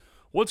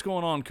What's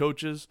going on,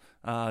 coaches?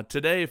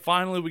 Today,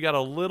 finally, we got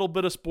a little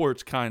bit of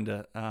sports,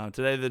 kinda.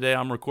 Today, the day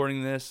I'm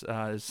recording this,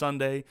 is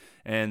Sunday,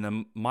 and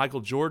the Michael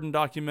Jordan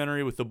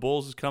documentary with the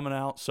Bulls is coming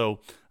out. So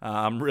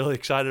I'm really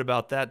excited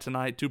about that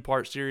tonight.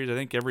 2-part series, I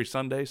think, every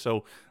Sunday.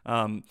 So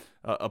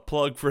a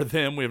plug for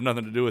them. We have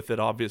nothing to do with it,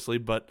 obviously,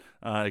 but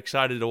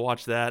excited to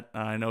watch that.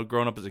 I know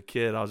growing up as a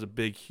kid, I was a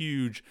big,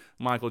 huge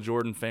Michael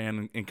Jordan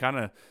fan, and kind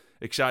of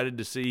excited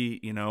to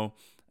see,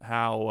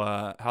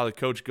 how the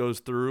coach goes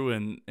through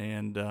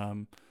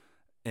and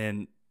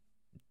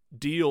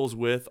deals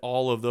with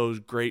all of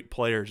those great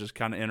players is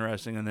kind of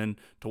interesting, and then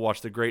to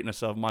watch the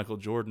greatness of Michael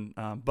Jordan.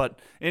 But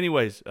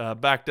anyways,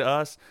 back to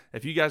us.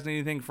 If you guys need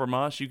anything from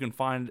us, you can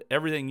find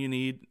everything you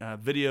need,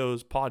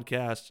 videos,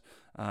 podcasts,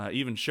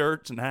 even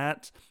shirts and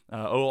hats,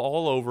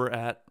 all over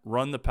at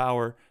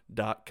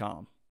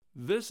runthepower.com.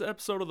 This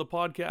episode of the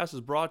podcast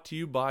is brought to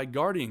you by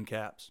Guardian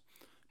Caps.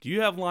 Do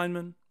you have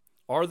linemen?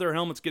 Are their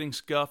helmets getting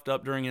scuffed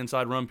up during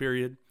inside run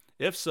period?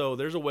 If so,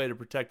 there's a way to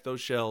protect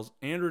those shells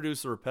and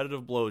reduce the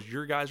repetitive blows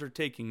your guys are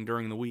taking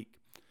during the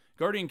week.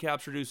 Guardian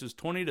Caps reduces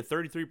 20 to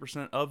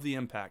 33% of the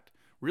impact,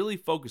 really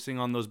focusing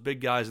on those big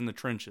guys in the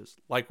trenches,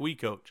 like we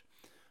coach.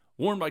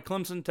 Worn by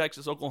Clemson,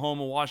 Texas,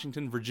 Oklahoma,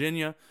 Washington,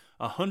 Virginia,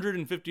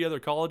 150 other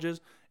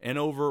colleges, and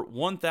over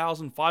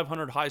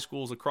 1,500 high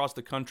schools across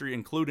the country,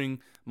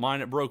 including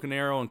mine at Broken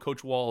Arrow and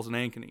Coach Walls in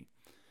Ankeny.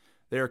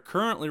 They are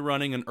currently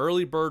running an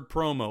early bird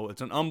promo.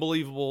 It's an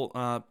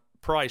unbelievable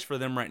price for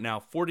them right now.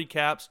 40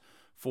 caps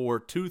for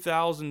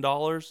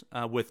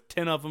 $2,000 with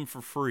 10 of them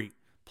for free,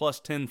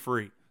 plus 10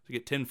 free. So you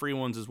get 10 free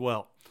ones as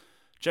well.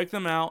 Check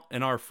them out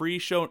in our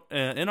show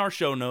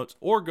notes,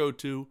 or go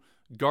to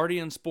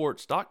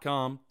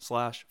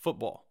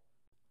guardiansports.com/football.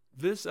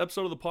 This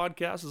episode of the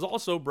podcast is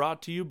also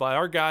brought to you by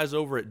our guys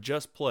over at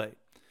Just Play.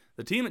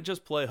 The team at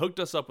Just Play hooked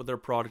us up with their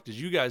product,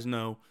 as you guys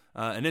know,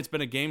 and it's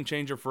been a game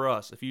changer for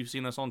us if you've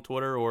seen us on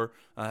Twitter or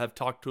have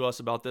talked to us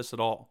about this at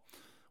all.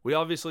 We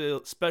obviously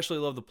especially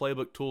love the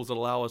playbook tools that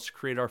allow us to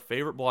create our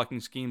favorite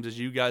blocking schemes, as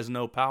you guys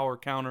know: power,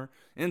 counter,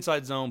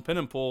 inside zone, pin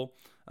and pull,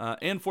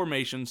 and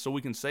formation, so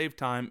we can save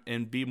time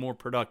and be more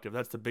productive.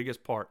 That's the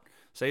biggest part.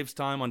 Saves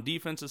time on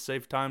defenses,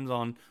 saves times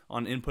on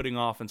inputting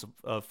offensive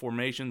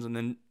formations, and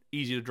then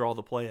easy to draw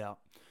the play out.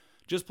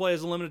 Just Play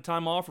is a limited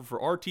time offer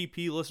for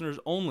RTP listeners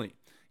only.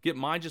 Get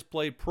My Just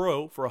Play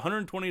Pro for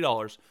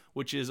 $120,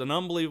 which is an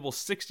unbelievable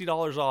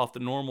 $60 off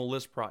the normal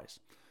list price.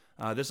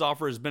 This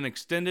offer has been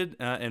extended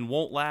and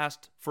won't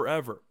last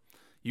forever.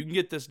 You can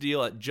get this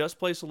deal at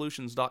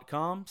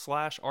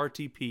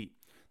justplaysolutions.com/RTP.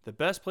 The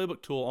best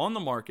playbook tool on the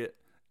market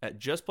at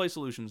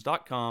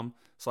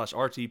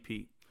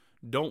justplaysolutions.com/RTP.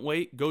 Don't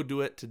wait, go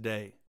do it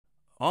today.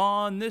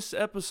 On this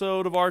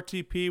episode of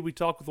RTP, we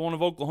talk with one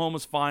of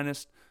Oklahoma's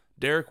finest,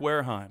 Derek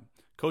Wareheim.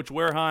 Coach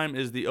Wareheim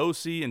is the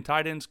OC and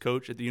tight ends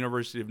coach at the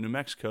University of New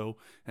Mexico,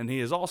 and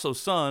he is also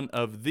son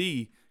of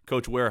the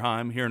Coach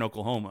Wareheim here in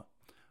Oklahoma.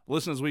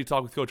 Listen as we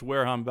talk with Coach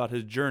Wareheim about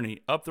his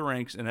journey up the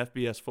ranks in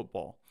FBS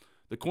football,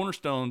 the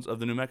cornerstones of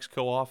the New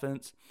Mexico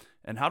offense,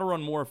 and how to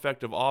run more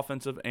effective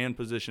offensive and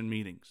position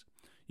meetings.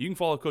 You can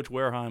follow Coach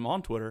Wareheim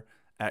on Twitter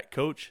at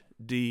Coach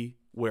D.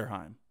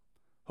 Wareheim.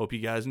 Hope you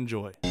guys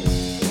enjoy.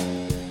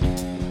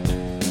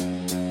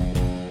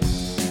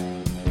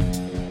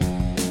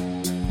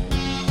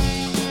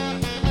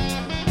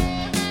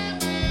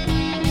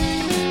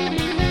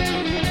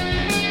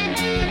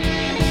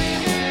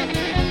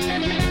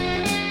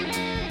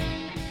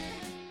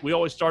 We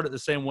always start it the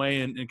same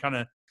way and kind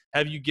of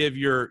have you give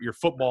your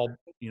football,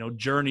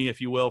 journey,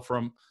 if you will,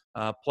 from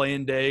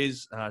playing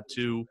days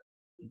to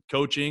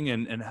coaching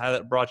and how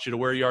that brought you to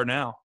where you are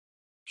now.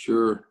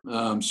 Sure.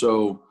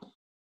 So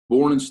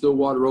born in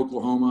Stillwater,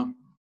 Oklahoma.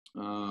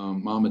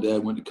 Mom and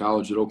dad went to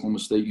college at Oklahoma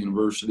State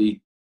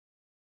University.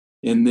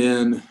 And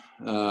then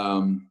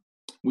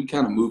we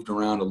kind of moved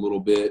around a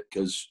little bit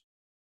because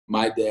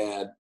my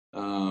dad,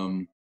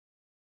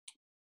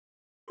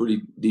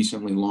 pretty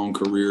decently long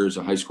career as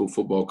a high school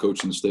football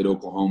coach in the state of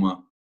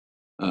Oklahoma,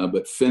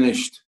 but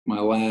finished my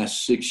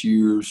last 6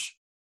 years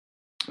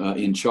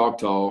in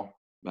Choctaw,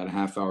 about a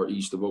half hour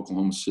east of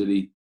Oklahoma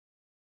City,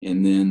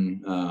 and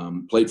then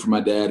played for my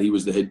dad. He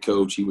was the head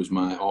coach. He was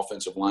my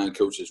offensive line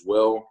coach as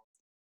well.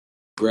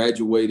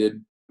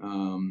 Graduated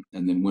and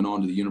then went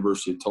on to the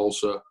University of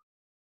Tulsa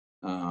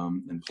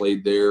and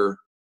played there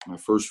my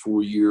first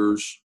 4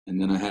 years, and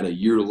then I had a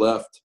year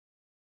left.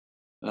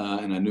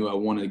 And I knew I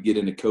wanted to get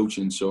into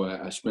coaching, so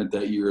I spent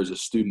that year as a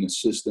student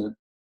assistant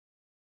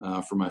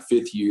for my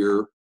 5th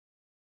year.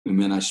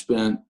 And then I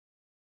spent,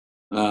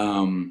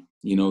 the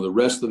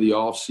rest of the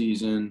off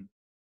season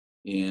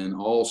and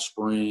all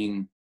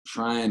spring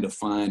trying to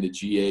find a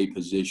GA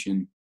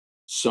position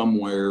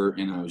somewhere,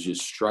 and I was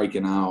just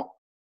striking out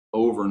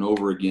over and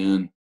over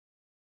again.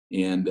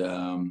 And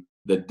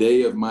the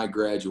day of my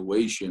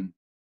graduation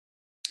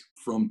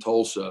from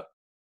Tulsa,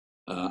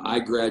 I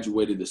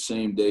graduated the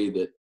same day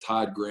that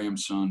Todd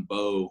Graham's son,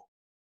 Bo,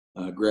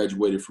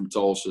 graduated from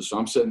Tulsa. So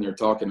I'm sitting there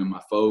talking to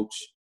my folks,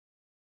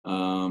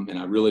 and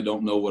I really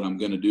don't know what I'm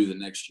going to do the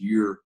next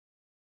year,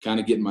 kind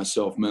of getting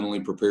myself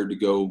mentally prepared to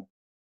go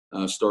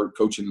start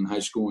coaching in high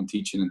school and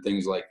teaching and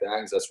things like that.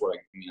 Because that's what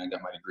I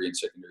got my degree in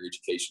secondary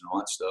education and all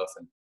that stuff.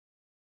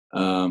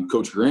 And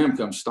Coach Graham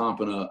comes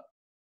stomping up,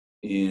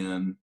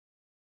 and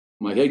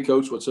I'm like, "Hey,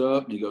 Coach, what's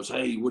up?" And he goes,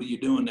 "Hey, what are you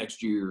doing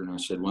next year?" And I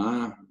said,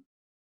 "Well,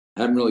 I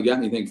haven't really got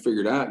anything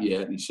figured out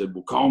yet." And he said,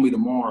 "Well, call me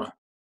tomorrow.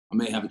 I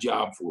may have a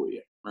job for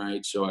you."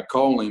 Right. So I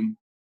call him,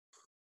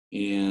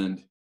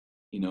 and,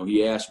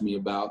 he asked me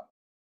about,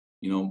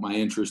 my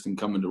interest in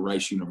coming to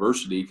Rice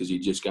University because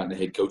he'd just gotten a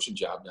head coaching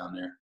job down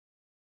there.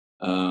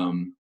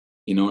 And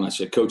I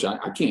said, "Coach,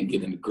 I can't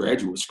get into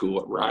graduate school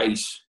at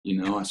Rice."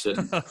 I said,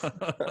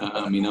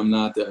 I'm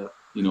not the,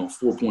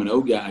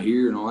 4.0 guy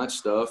here and all that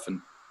stuff. And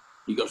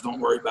he goes, "Don't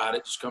worry about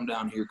it. Just come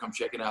down here, come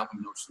check it out. Let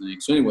me know what you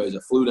think." So anyways, I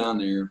flew down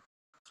there,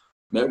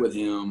 met with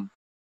him.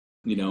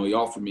 He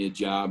offered me a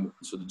job.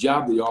 So the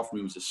job that he offered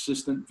me was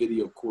assistant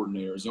video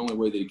coordinator. It was the only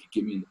way that he could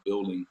get me in the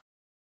building,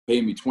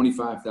 paying me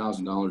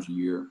 $25,000 a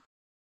year.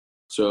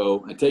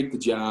 So I take the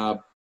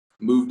job,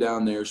 move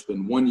down there,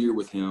 spend 1 year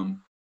with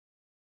him.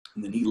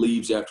 And then he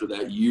leaves after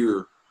that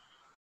year.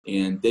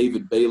 And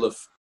David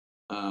Bailiff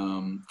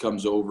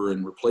comes over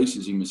and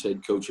replaces him as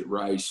head coach at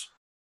Rice.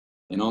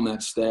 And on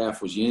that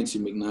staff was Yancey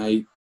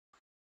McKnight,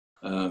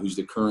 who's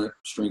the current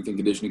strength and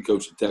conditioning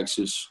coach at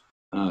Texas.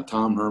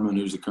 Tom Herman,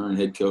 who's the current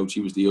head coach.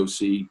 He was the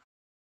OC.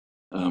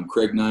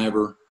 Craig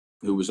Niver,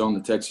 who was on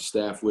the Texas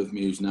staff with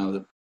me, who's now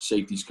the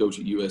safeties coach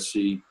at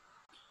USC.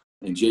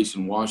 And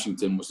Jason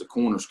Washington was the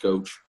corners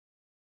coach,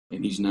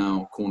 and he's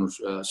now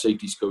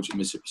safeties coach at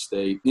Mississippi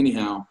State.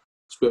 Anyhow,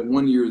 spent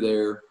 1 year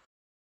there,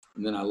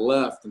 and then I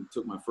left and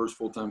took my first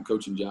full-time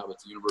coaching job at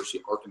the University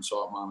of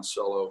Arkansas at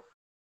Monticello.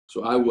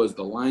 So I was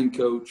the line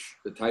coach,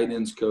 the tight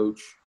ends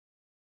coach,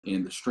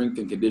 and the strength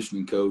and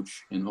conditioning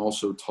coach, and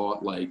also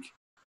taught like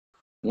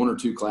 1 or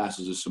 2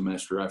 classes a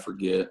semester, I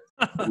forget.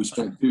 We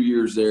spent 2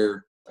 years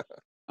there,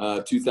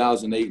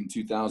 2008 and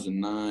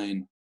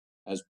 2009,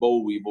 as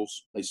boll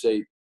weevils. They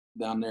say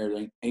down there,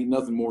 ain't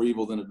nothing more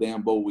evil than a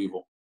damn boll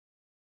weevil.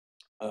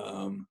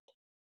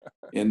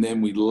 And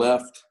then we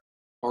left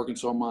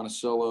Arkansas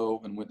Monticello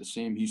and went to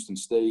Sam Houston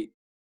State,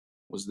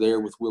 was there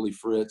with Willie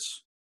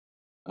Fritz,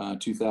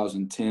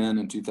 2010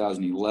 and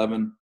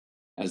 2011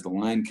 as the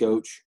line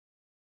coach.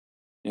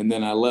 And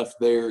then I left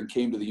there and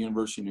came to the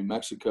University of New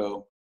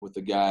Mexico with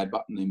a guy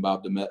named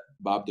Bob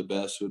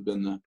DeBess, who had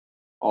been the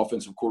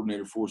offensive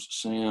coordinator for us at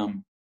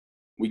Sam.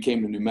 We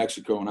came to New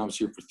Mexico, and I was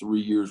here for 3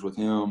 years with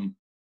him,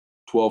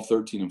 12,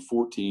 13, and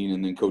 14.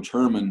 And then Coach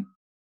Herman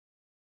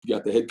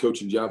got the head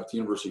coaching job at the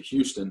University of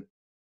Houston,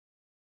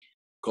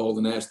 called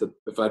and asked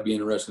if I'd be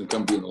interested in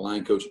coming being the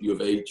line coach at U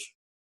of H.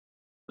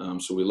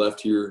 So we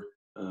left here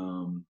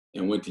and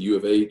went to U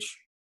of H,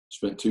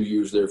 spent 2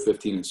 years there,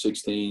 15 and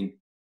 16.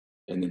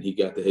 And then he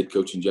got the head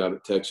coaching job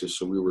at Texas.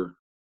 So we were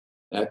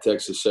at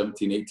Texas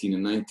 17, 18,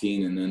 and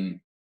 19. And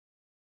then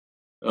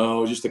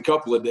just a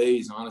couple of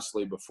days,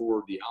 honestly,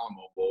 before the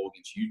Alamo Bowl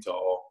against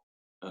Utah,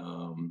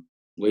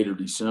 later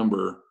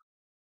December,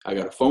 I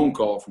got a phone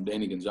call from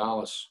Danny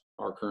Gonzalez,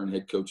 our current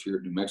head coach here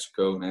at New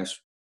Mexico, and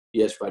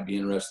he asked if I'd be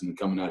interested in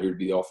coming out here to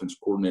be the offensive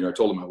coordinator. I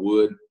told him I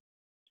would.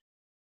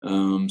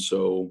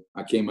 So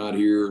I came out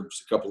here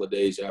just a couple of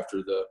days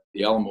after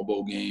the Alamo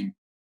Bowl game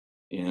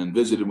and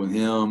visited with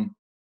him,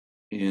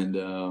 and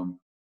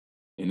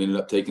ended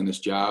up taking this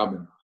job,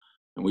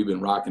 and we've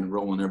been rocking and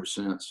rolling ever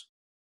since.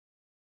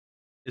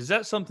 Is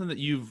that something that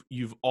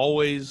you've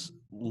always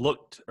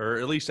looked, or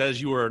at least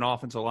as you were an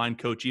offensive line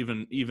coach,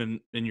 even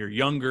in your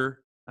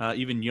younger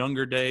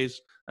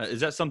days, is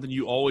that something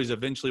you always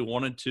eventually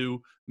wanted to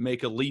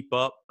make a leap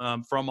up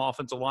from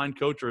offensive line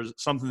coach, or is it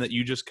something that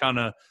you just kind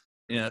of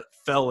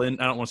fell in?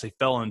 I don't want to say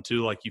fell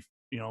into, like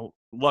you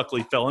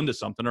luckily fell into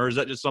something, or is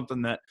that just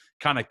something that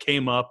kind of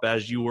came up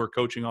as you were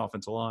coaching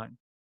offensive line?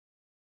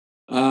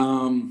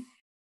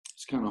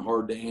 It's kind of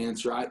hard to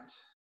answer.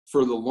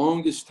 For the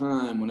longest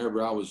time,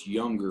 whenever I was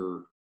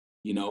younger,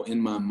 in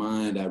my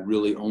mind, I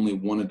really only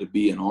wanted to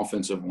be an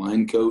offensive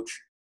line coach.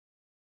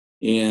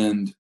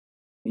 And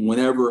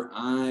whenever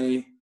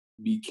I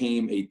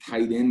became a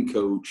tight end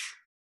coach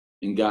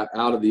and got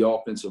out of the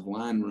offensive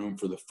line room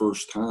for the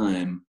first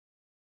time,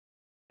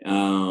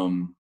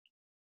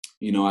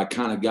 I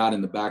kind of got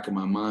in the back of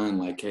my mind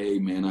like, hey,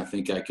 man, I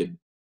think I could,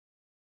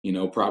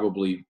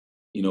 probably,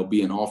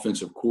 be an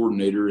offensive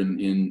coordinator,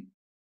 and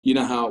you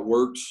know how it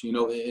works,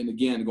 and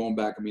again, going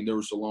back, there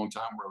was a long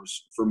time where I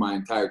was, for my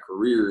entire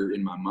career,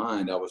 in my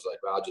mind, I was like,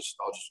 well,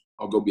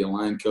 I'll go be a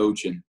line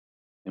coach and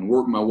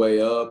work my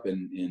way up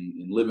and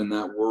live in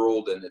that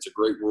world. And it's a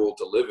great world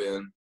to live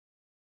in.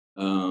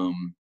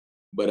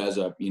 But as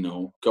a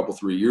couple,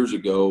 3 years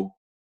ago,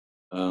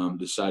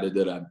 decided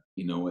that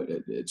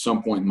at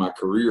some point in my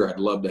career, I'd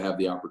love to have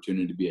the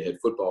opportunity to be a head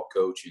football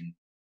coach. And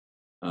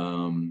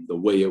the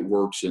way it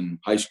works in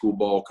high school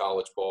ball,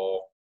 college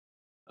ball,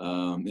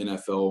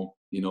 NFL,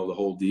 the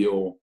whole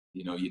deal,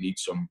 you need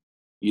some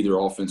either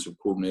offensive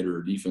coordinator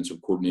or defensive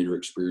coordinator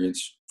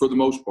experience for the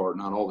most part,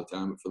 not all the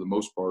time, but for the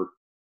most part.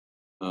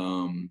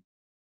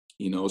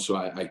 So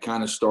I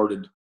kind of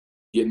started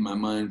getting my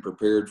mind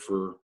prepared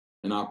for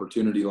an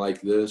opportunity like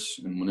this,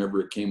 and whenever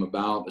it came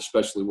about,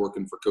 especially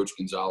working for Coach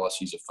Gonzalez,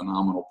 he's a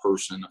phenomenal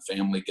person, a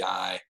family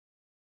guy.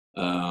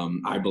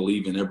 I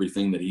believe in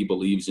everything that he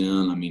believes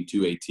in. I mean,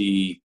 to a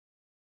T.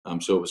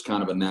 So it was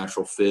kind of a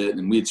natural fit.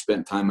 And we had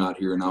spent time out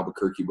here in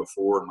Albuquerque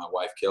before, and my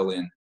wife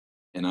Kelly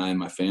and I and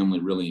my family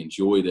really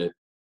enjoyed it.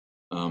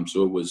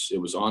 So it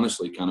was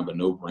honestly kind of a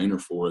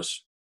no-brainer for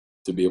us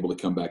to be able to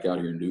come back out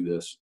here and do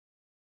this.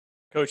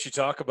 Coach, you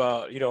talk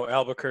about,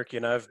 Albuquerque,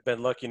 and I've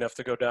been lucky enough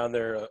to go down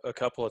there a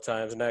couple of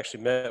times and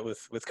actually met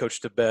with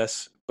Coach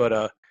DeBess.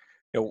 But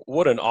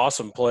what an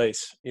awesome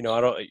place. You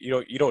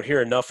don't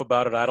hear enough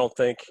about it. I don't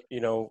think,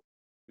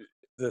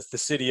 the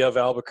city of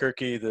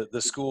Albuquerque,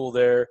 the school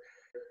there.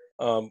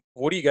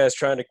 What are you guys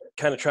trying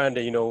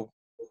to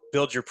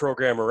build your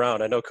program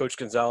around? I know Coach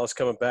Gonzalez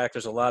coming back.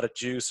 There's a lot of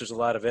juice. There's a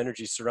lot of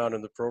energy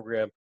surrounding the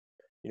program.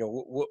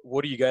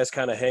 What are you guys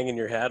kind of hanging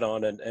your hat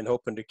on and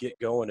hoping to get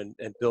going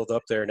and build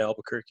up there in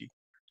Albuquerque?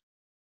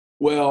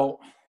 Well,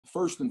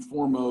 first and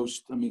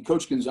foremost, I mean,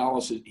 Coach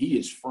Gonzalez, he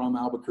is from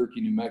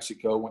Albuquerque, New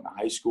Mexico, went to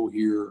high school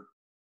here,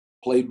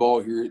 played ball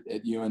here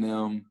at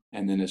UNM,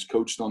 and then has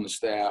coached on the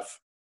staff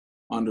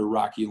under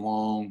Rocky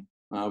Long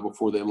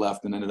before they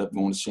left and ended up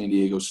going to San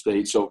Diego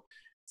State. So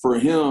for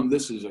him,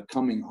 this is a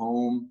coming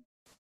home,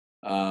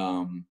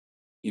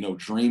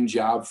 dream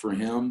job for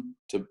him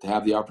to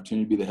have the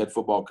opportunity to be the head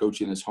football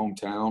coach in his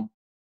hometown.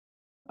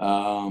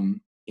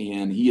 And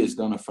he has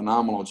done a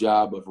phenomenal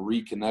job of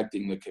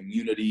reconnecting the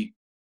community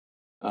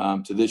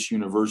to this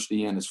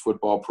university and his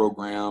football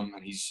program.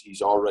 And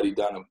he's already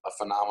done a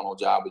phenomenal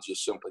job of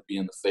just simply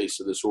being the face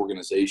of this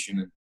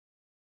organization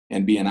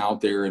and being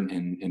out there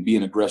and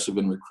being aggressive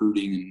in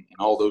recruiting and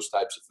all those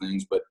types of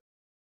things. But,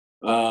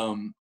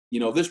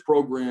 this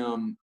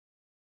program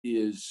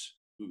is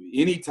 –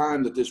 any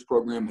time that this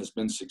program has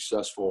been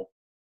successful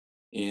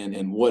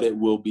and what it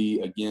will be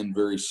again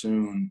very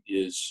soon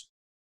is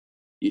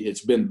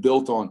it's been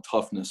built on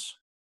toughness.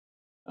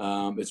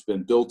 It's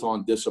been built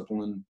on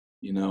discipline.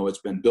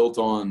 It's been built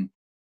on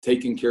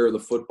taking care of the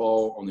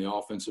football on the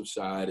offensive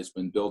side. It's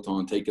been built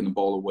on taking the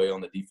ball away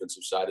on the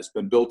defensive side. It's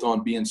been built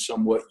on being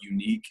somewhat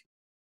unique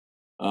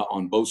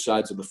on both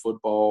sides of the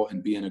football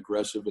and being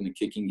aggressive in the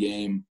kicking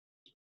game.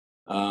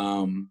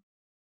 But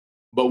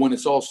when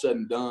it's all said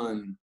and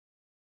done,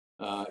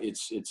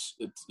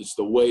 it's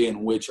the way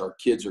in which our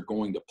kids are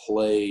going to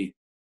play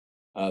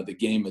the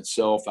game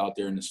itself out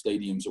there in the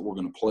stadiums that we're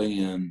going to play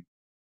in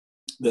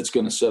that's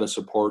going to set us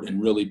apart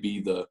and really be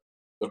the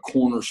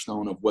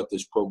cornerstone of what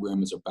this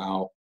program is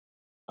about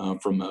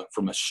from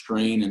a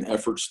strain and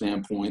effort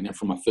standpoint and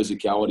from a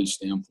physicality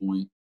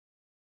standpoint.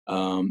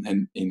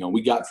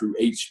 We got through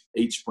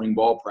eight spring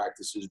ball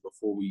practices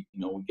before we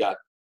got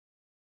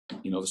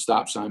the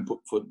stop sign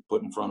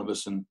put in front of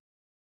us, and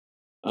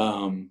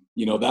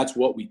that's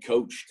what we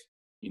coached.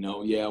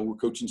 We're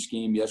coaching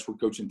scheme. Yes, we're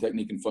coaching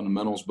technique and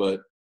fundamentals,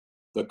 but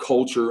the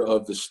culture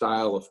of the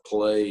style of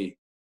play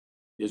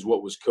is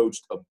what was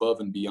coached above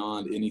and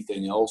beyond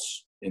anything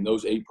else in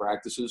those 8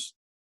 practices.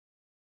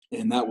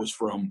 And that was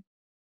from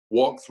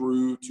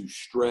walkthrough to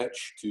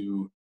stretch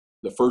to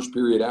the first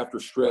period after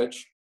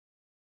stretch.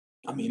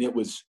 I mean, it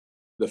was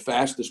the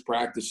fastest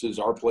practices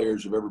our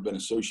players have ever been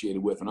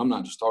associated with. And I'm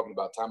not just talking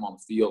about time on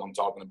the field. I'm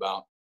talking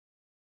about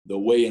the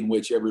way in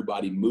which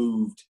everybody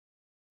moved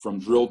from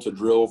drill to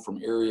drill,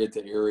 from area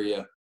to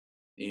area,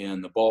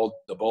 and the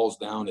ball's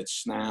down,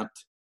 it's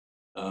snapped,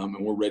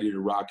 and we're ready to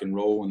rock and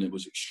roll. And it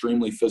was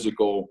extremely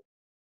physical,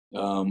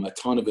 a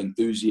ton of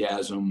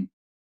enthusiasm,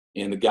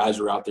 and the guys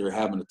are out there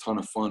having a ton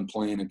of fun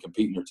playing and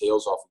competing their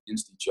tails off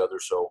against each other.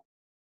 So,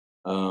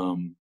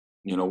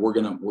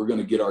 we're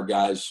gonna get our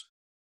guys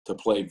to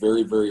play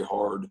very, very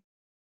hard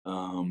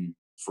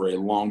for a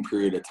long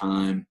period of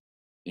time.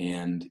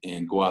 And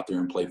go out there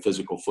and play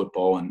physical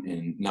football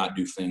and not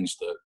do things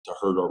to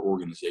hurt our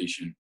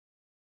organization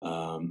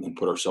and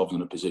put ourselves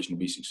in a position to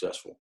be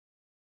successful.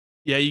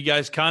 Yeah, you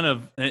guys kind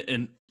of,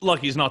 and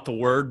lucky is not the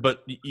word,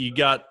 but you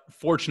got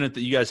fortunate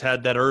that you guys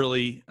had that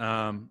early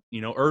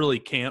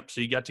camp,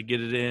 so you got to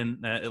get it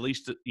in at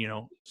least,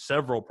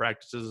 several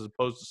practices as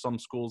opposed to some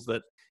schools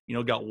that,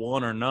 got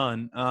one or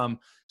none.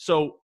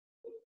 So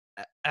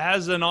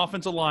as an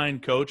offensive line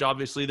coach,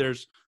 obviously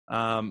there's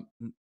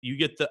you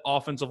get the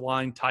offensive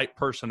line type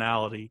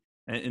personality.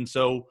 And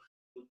so,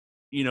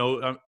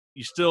 you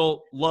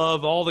still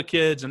love all the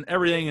kids and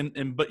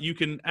everything, but you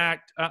can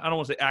act – I don't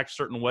want to say act a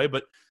certain way,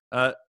 but,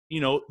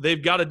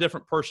 they've got a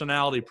different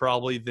personality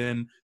probably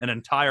than an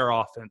entire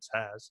offense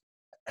has.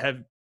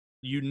 Have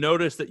you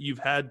noticed that you've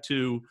had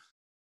to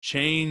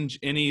change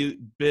any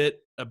bit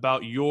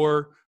about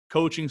your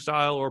coaching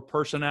style or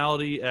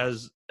personality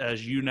as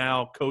you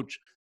now coach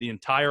the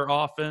entire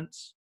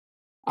offense?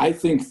 I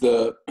think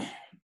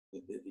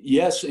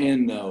yes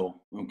and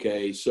no.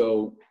 Okay.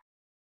 So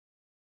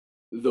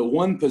the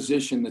one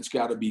position that's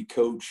got to be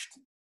coached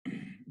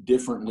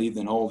differently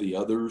than all the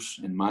others,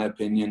 in my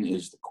opinion,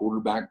 is the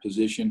quarterback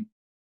position.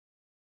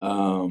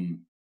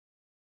 I'm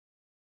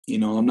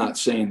not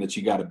saying that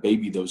you got to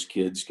baby those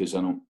kids, because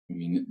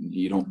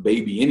you don't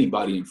baby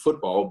anybody in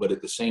football, but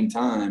at the same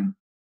time,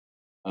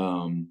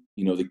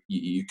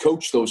 You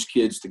coach those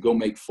kids to go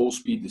make full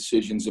speed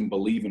decisions and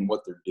believe in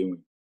what they're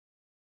doing.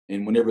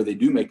 And whenever they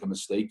do make a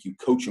mistake, you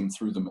coach them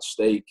through the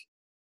mistake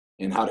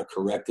and how to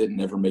correct it and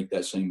never make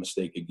that same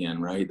mistake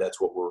again. Right. That's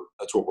what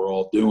we're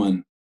all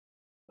doing.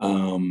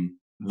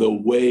 The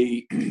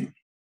way,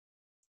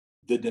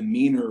 the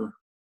demeanor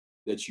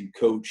that you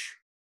coach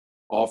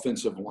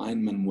offensive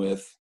linemen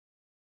with,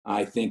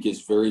 I think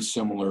is very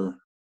similar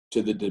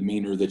to the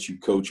demeanor that you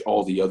coach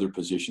all the other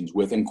positions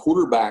with. And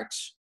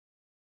quarterbacks,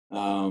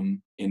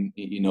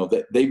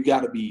 that they've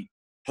got to be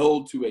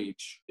held to a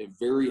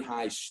very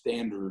high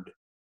standard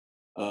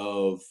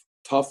of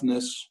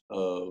toughness,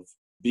 of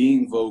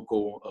being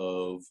vocal,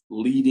 of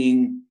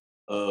leading,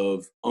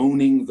 of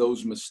owning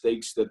those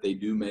mistakes that they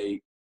do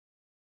make.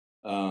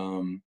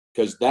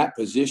 Because that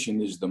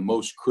position is the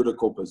most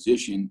critical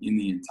position in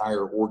the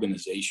entire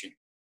organization.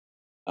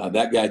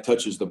 That guy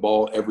touches the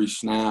ball every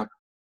snap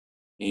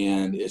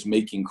and is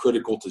making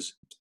critical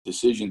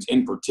decisions,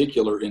 in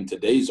particular in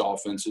today's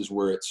offenses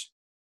where it's,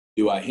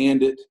 do I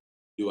hand it?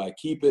 Do I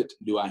keep it?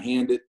 Do I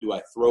hand it? Do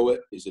I throw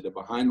it? Is it a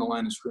behind the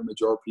line of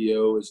scrimmage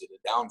RPO? Is it a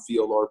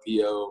downfield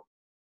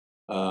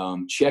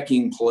RPO?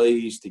 Checking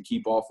plays to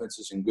keep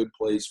offenses in good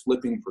plays,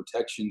 flipping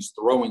protections,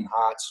 throwing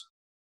hots.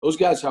 Those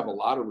guys have a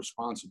lot of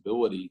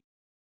responsibility.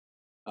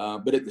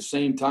 But at the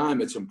same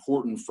time, it's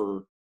important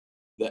for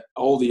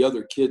all the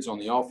other kids on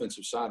the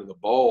offensive side of the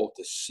ball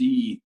to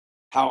see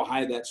how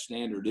high that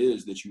standard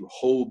is that you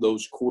hold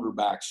those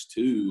quarterbacks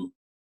to,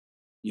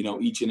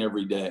 each and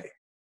every day.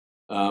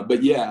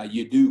 But yeah,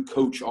 you do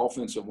coach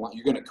offensive line.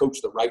 You're going to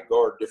coach the right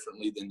guard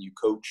differently than you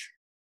coach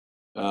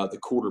the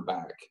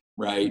quarterback,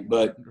 right?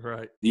 But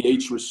the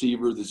H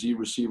receiver, the Z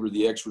receiver,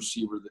 the X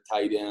receiver, the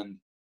tight end,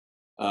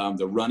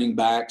 the running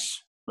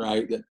backs,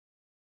 right?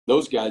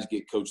 Those guys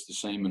get coached the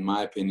same, in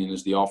my opinion,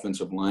 as the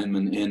offensive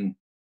linemen. And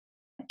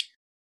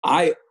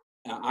I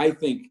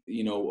think,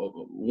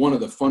 one of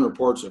the funner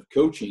parts of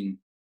coaching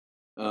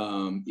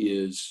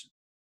is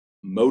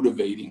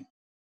motivating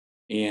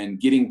and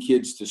getting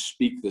kids to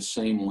speak the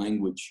same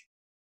language.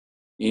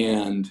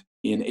 And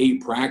in 8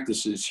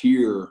 practices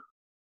here,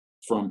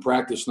 from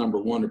practice number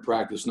 1 to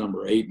practice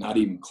number 8, not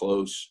even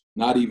close,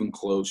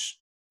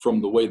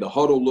 from the way the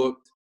huddle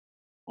looked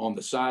on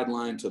the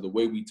sideline to the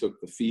way we took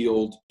the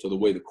field, to the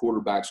way the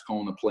quarterback's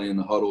calling the play in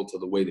the huddle, to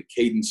the way the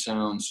cadence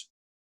sounds,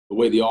 the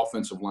way the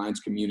offensive line's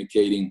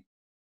communicating.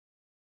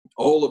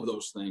 All of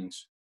those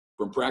things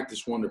from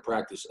practice 1 to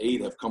practice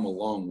 8 have come a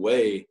long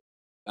way,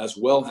 as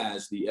well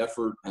as the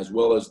effort, as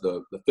well as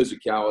the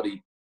physicality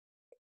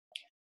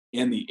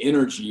and the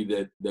energy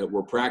that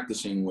we're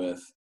practicing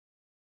with.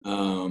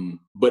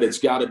 But it's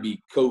got to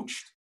be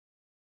coached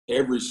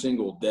every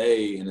single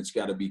day, and it's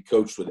got to be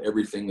coached with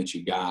everything that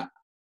you got.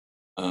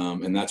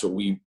 And that's what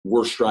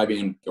we're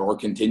striving or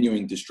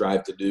continuing to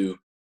strive to do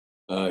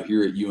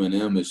here at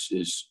UNM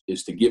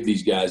is to give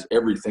these guys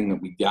everything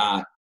that we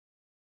got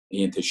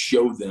and to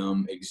show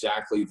them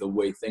exactly the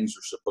way things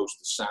are supposed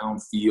to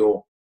sound,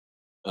 feel,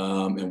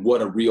 and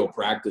what a real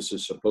practice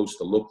is supposed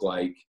to look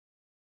like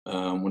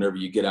whenever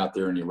you get out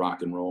there and you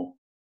rock and roll.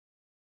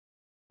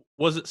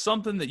 Was it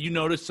something that you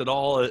noticed at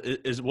all?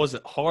 Was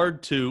it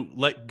hard to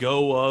let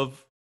go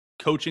of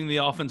coaching the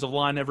offensive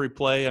line every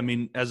play? I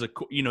mean,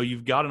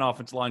 you've got an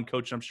offensive line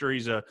coach. I'm sure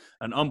he's an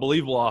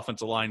unbelievable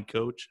offensive line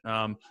coach.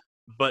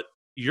 But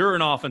you're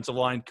an offensive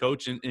line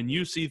coach, and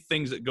you see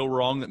things that go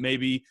wrong that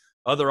maybe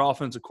other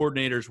offensive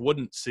coordinators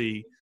wouldn't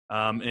see.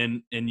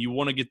 And you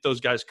want to get those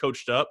guys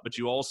coached up, but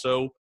you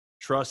also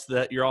trust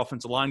that your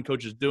offensive line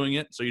coach is doing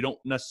it. So you don't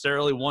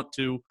necessarily want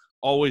to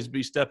always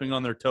be stepping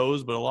on their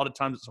toes, but a lot of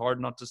times it's hard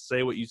not to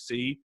say what you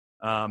see.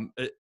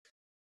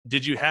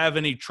 Did you have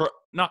any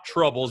not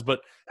troubles,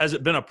 but has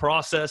it been a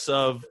process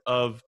of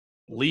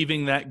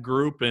leaving that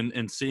group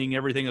and seeing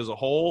everything as a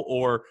whole,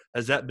 or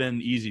has that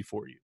been easy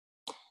for you?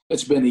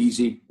 It's been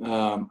easy.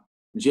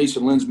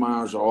 Jason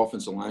Linsmeyer is our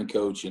offensive line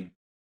coach, and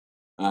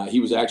he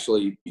was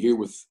actually here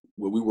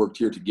we worked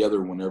here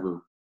together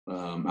whenever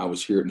I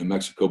was here at New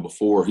Mexico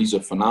before. He's a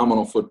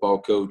phenomenal football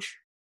coach.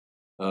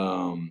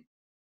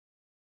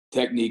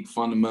 Technique,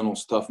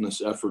 fundamentals,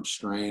 toughness, effort,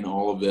 strain,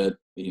 all of it.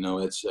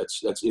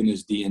 That's in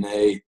his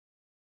DNA.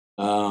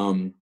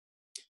 And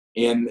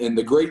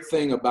the great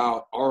thing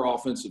about our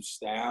offensive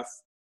staff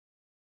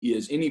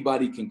is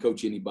anybody can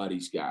coach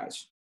anybody's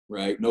guys,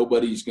 right?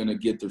 Nobody's going to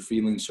get their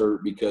feelings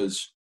hurt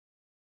because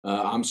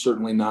I'm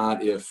certainly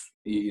not if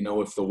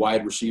the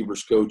wide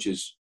receivers coach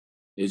is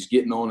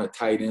getting on a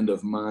tight end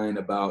of mine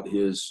about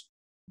his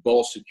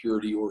ball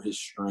security or his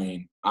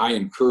strain. I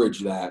encourage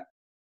that.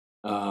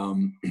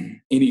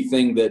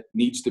 Anything that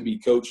needs to be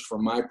coached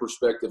from my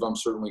perspective, I'm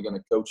certainly going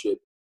to coach it.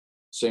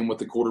 Same with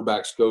the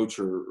quarterback's coach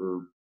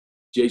or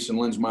Jason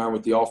Linsmeyer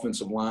with the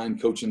offensive line,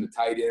 coaching the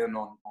tight end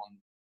on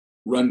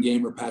run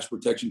game or pass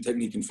protection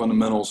technique and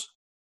fundamentals.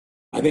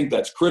 I think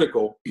that's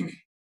critical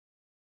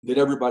that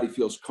everybody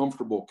feels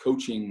comfortable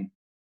coaching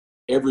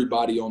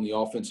everybody on the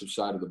offensive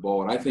side of the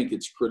ball. And I think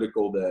it's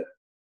critical that,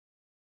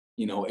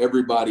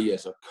 everybody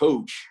as a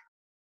coach,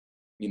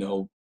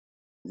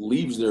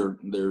 leaves their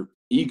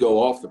ego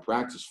off the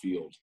practice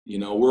field. You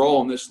know, we're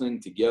all in this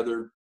thing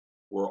together.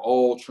 We're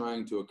all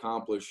trying to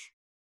accomplish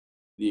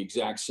the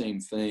exact same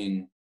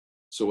thing.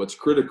 So it's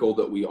critical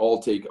that we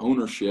all take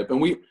ownership.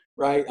 And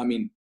right? I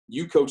mean,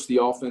 you coach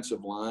the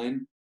offensive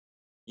line.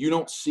 You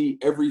don't see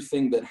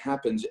everything that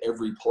happens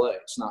every play.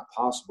 It's not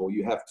possible.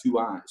 You have two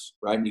eyes,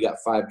 right? And you got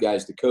 5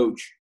 guys to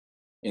coach.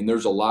 And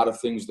there's a lot of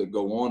things that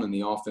go on in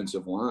the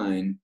offensive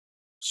line.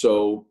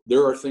 So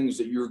there are things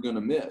that you're going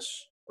to miss,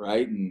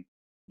 right? And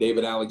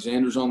David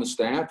Alexander's on the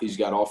staff. He's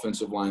got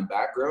offensive line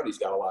background. He's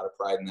got a lot of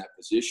pride in that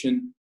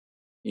position.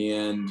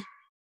 And,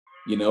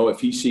 you know, if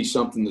he sees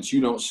something that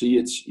you don't see,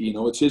 it's, you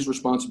know, it's his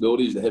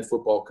responsibility as the head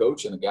football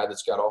coach and a guy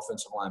that's got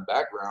offensive line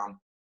background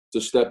to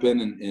step in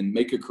and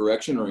make a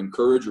correction or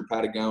encourage or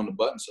pat a guy on the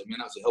butt and say, man,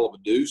 that was a hell of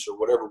a deuce or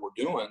whatever we're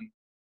doing.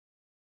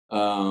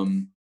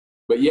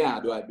 But yeah,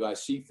 do I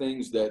see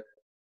things that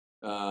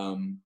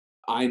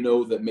I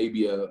know that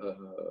maybe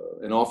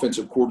an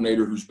offensive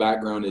coordinator whose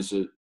background is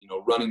a, you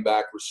know, running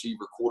back,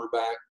 receiver,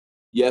 quarterback?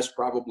 Yes,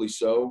 probably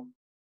so.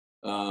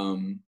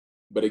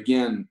 But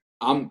again,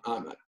 I'm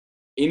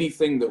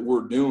anything that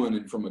we're doing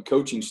and from a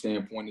coaching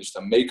standpoint is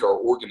to make our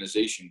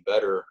organization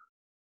better.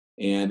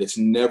 And it's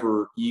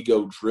never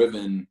ego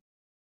driven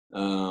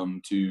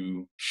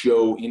to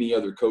show any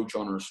other coach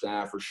on our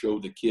staff or show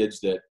the kids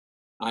that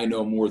I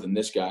know more than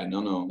this guy.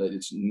 No, that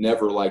it's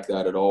never like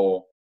that at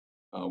all.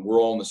 We're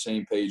all on the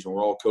same page and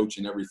we're all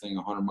coaching everything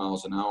 100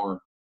 miles an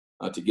hour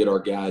to get our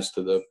guys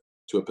to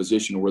a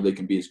position where they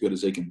can be as good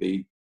as they can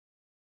be.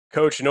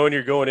 Coach, knowing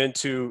you're going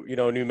into, you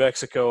know, New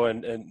Mexico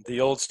and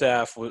the old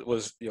staff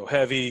was you know,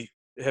 heavy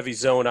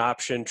zone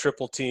option,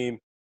 triple team.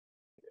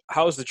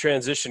 How's the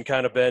transition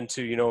kind of been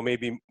to, you know,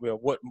 maybe, you know,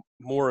 what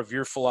more of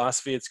your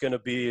philosophy it's going to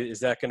be?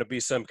 Is that going to be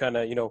some kind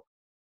of, you know,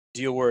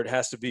 deal where it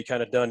has to be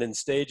kind of done in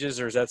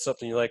stages, or is that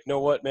something you're like, know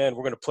what, man,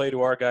 we're going to play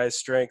to our guys'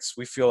 strengths.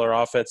 We feel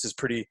our offense is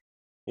pretty,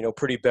 you know,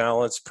 pretty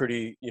balanced,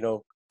 pretty, you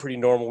know, pretty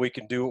normal. We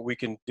can do what we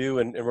can do,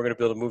 and we're going to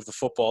be able to move the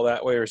football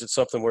that way? Or is it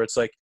something where it's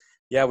like,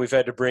 yeah, we've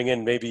had to bring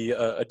in maybe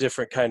a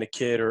different kind of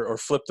kid or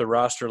flip the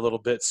roster a little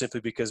bit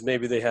simply because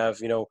maybe they have,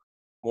 you know,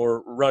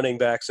 more running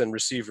backs and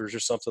receivers or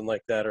something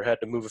like that, or had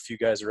to move a few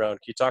guys around?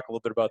 Can you talk a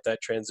little bit about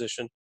that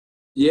transition?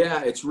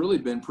 Yeah, it's really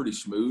been pretty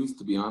smooth,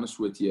 to be honest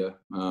with you.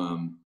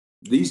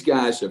 These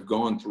guys have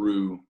gone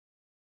through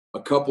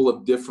a couple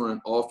of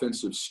different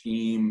offensive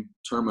scheme,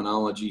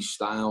 terminology,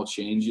 style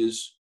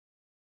changes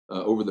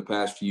over the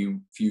past few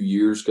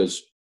years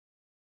because,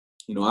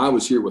 you know, I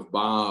was here with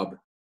Bob,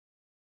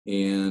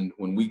 and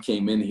when we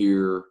came in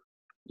here,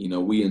 you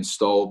know, we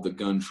installed the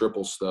gun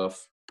triple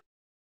stuff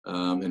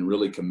and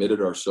really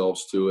committed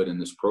ourselves to it and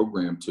this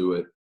program to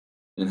it,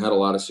 and had a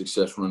lot of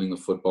success running the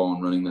football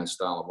and running that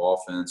style of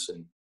offense.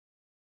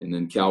 And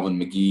then Calvin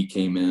McGee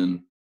came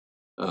in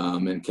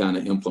and kind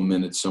of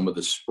implemented some of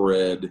the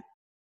spread,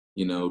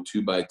 you know,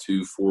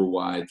 2x2, 4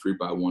 wide,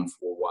 3x1,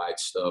 4 wide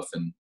stuff,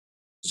 and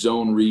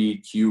zone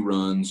read, Q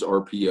runs,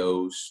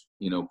 RPOs,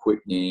 you know, quick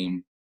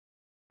game,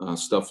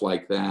 stuff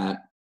like that.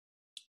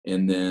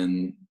 And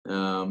then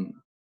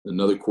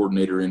another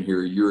coordinator in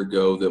here a year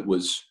ago that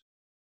was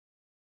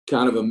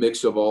kind of a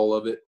mix of all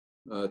of it,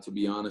 to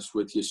be honest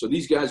with you. So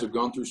these guys have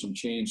gone through some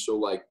change. So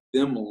like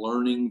them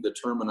learning the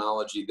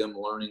terminology, them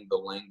learning the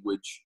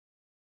language,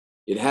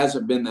 it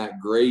hasn't been that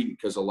great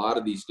because a lot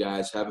of these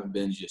guys haven't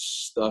been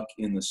just stuck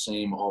in the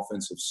same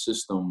offensive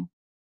system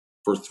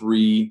for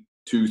 3,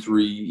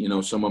 you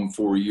know, some of them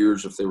 4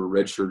 years if they were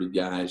redshirted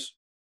guys.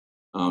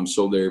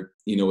 So they're,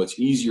 you know, it's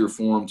easier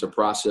for them to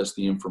process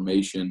the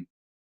information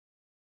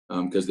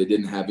because they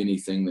didn't have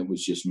anything that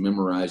was just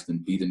memorized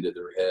and beat into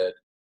their head.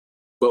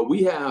 But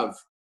we have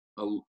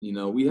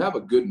a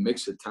good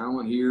mix of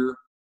talent here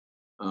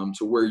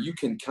to where you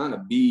can kind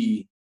of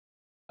be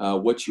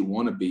what you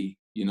want to be.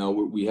 You know,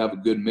 we have a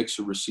good mix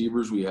of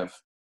receivers. We have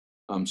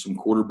some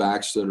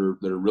quarterbacks that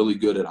are really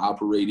good at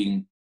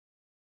operating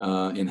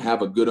and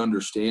have a good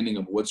understanding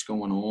of what's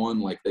going on.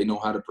 Like they know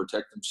how to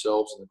protect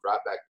themselves in the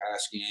drop back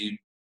pass game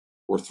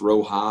or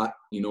throw hot,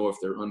 you know, if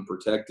they're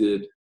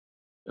unprotected,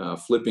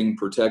 flipping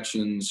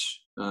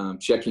protections,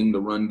 checking the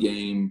run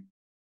game,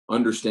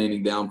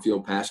 understanding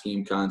downfield pass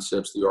game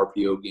concepts. The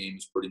RPO game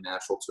is pretty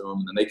natural to them,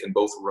 and then they can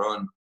both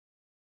run.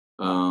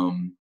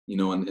 You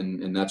know,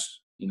 and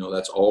that's, you know,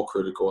 that's all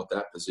critical at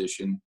that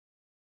position.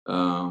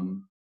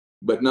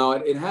 But no,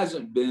 it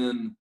hasn't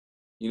been,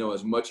 you know,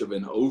 as much of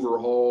an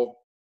overhaul,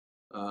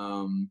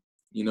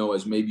 you know,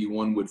 as maybe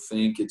one would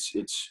think.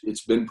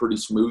 It's been pretty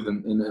smooth,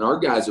 and our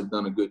guys have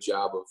done a good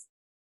job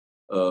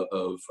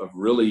of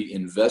really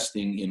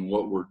investing in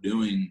what we're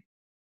doing,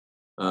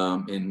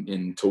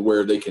 and to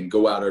where they can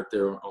go out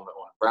there on a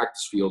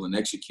practice field and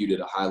execute at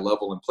a high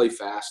level and play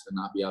fast and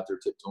not be out there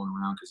tiptoeing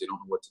around because they don't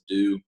know what to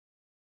do.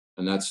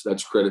 And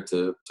that's credit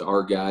to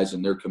our guys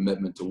and their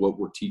commitment to what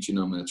we're teaching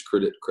them, and it's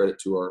credit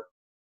to our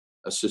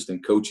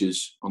assistant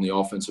coaches on the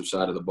offensive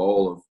side of the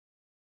ball of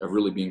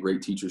really being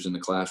great teachers in the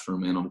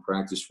classroom and on the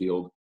practice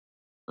field,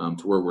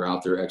 to where we're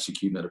out there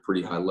executing at a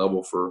pretty high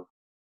level for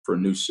a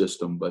new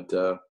system. But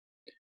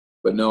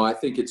no, I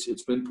think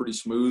it's been pretty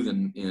smooth,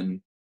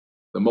 and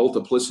the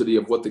multiplicity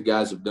of what the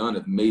guys have done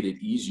have made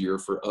it easier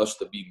for us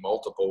to be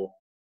multiple,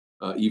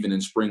 even in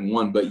spring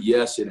one. But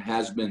yes, it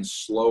has been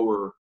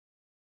slower,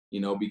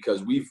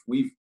 because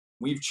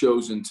we've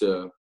chosen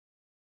to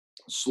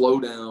slow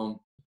down,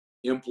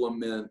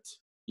 implement,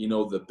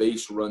 the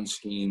base run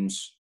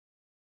schemes,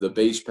 the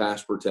base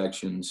pass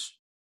protections,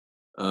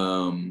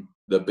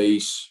 the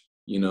base,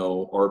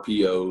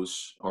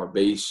 RPOs, our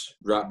base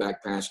drop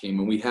back pass game.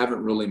 And we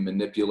haven't really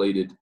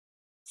manipulated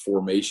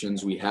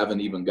formations. We haven't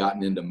even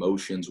gotten into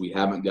motions. We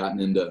haven't gotten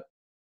into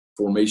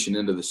formation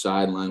into the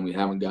sideline. We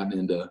haven't gotten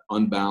into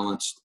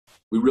unbalanced.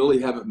 We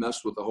really haven't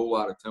messed with a whole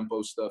lot of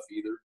tempo stuff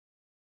either,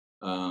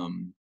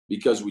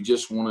 because we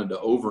just wanted to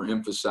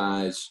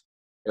overemphasize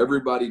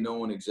everybody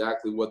knowing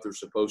exactly what they're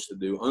supposed to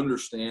do,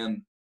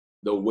 understand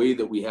the way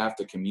that we have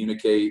to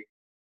communicate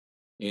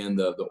and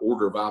the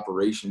order of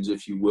operations,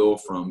 if you will,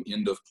 from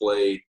end of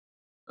play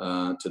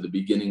to the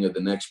beginning of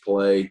the next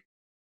play.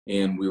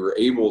 And we were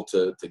able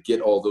to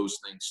get all those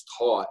things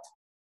taught,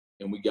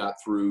 and we got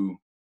through,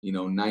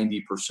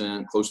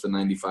 90%, close to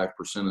 95%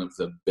 of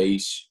the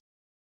base,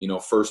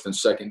 first and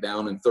second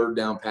down and third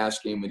down pass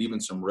game, and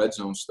even some red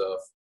zone stuff.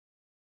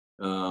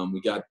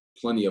 We got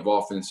plenty of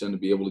offense in to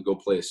be able to go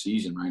play a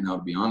season right now,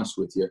 to be honest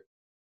with you.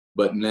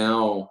 But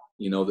now,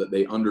 that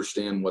they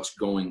understand what's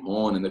going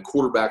on and the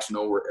quarterbacks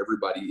know where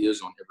everybody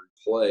is on every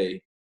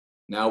play,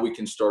 now we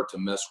can start to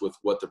mess with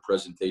what the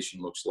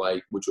presentation looks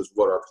like, which was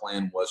what our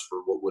plan was for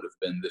what would have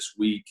been this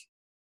week,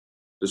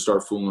 to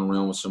start fooling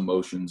around with some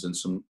motions and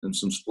some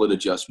split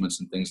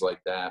adjustments and things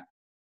like that.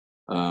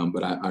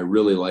 But I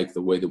really like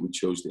the way that we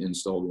chose to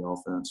install the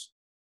offense.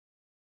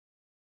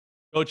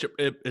 Coach,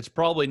 it's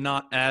probably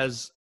not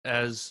as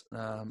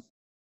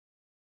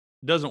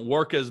doesn't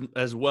work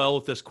as well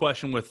with this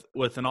question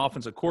with an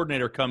offensive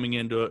coordinator coming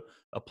into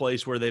a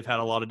place where they've had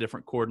a lot of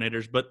different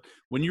coordinators. But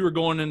when you were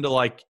going into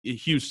like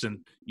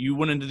Houston, you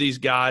went into these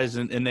guys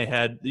and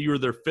you were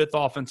their fifth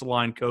offensive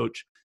line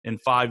coach in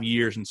 5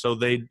 years. And so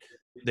they'd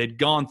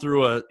gone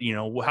through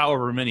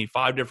however many,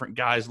 5 different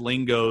guys,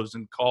 lingos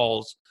and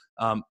calls.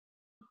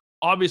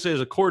 Obviously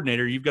as a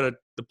coordinator, you've got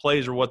the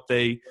plays are what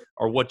they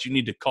are, what you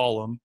need to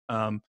call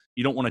them.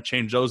 You don't want to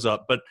change those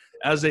up. But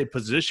as a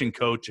position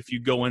coach, if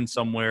you go in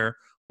somewhere,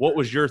 what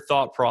was your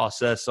thought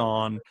process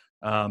on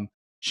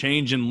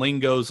changing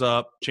lingos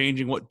up,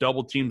 changing what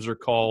double teams are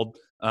called?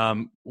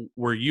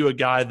 Were you a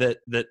guy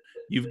that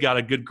you've got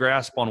a good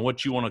grasp on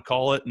what you want to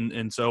call it?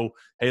 And so,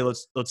 hey,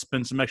 let's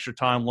spend some extra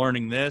time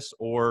learning this.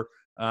 Or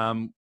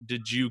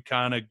did you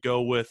kind of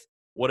go with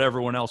what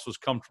everyone else was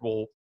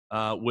comfortable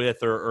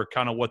with or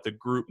kind of what the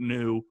group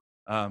knew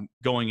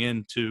going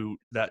into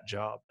that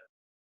job?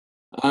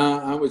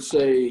 I would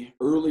say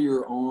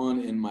earlier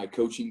on in my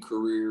coaching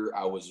career,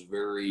 I was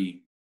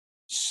very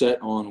set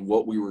on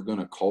what we were going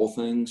to call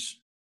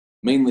things,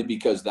 mainly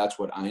because that's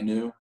what I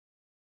knew.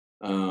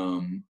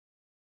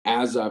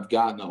 As I've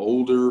gotten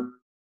older,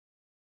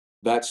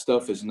 that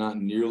stuff is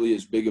not nearly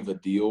as big of a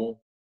deal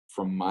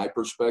from my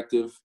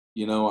perspective.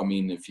 I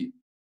mean, if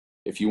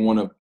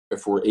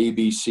we're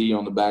ABC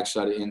on the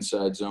backside of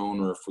inside zone,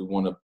 or if we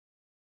want to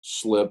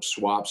slip,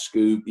 swap,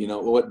 scoop,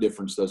 what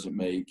difference does it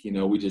make? We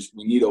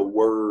need a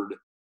word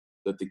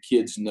that the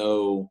kids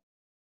know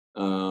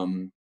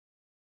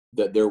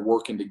that they're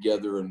working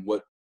together and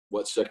what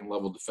second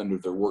level defender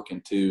they're working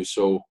to.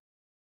 So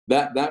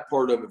that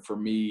part of it for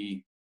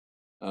me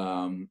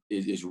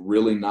is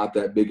really not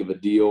that big of a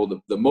deal.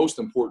 The most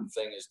important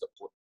thing is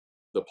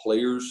the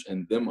players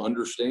and them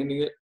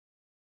understanding it,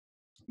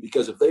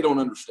 because if they don't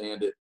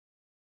understand it,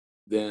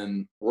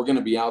 then we're going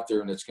to be out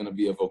there and it's going to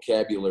be a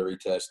vocabulary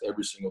test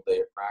every single day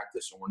at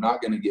practice. And we're not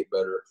going to get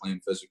better at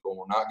playing physical.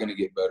 We're not going to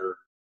get better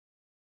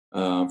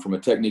from a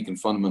technique and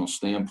fundamental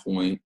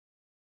standpoint.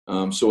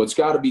 So it's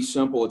got to be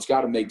simple. It's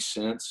got to make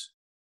sense.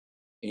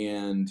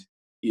 And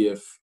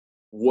if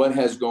what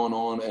has gone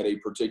on at a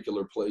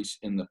particular place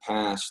in the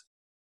past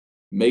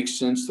makes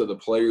sense to the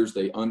players,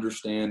 they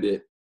understand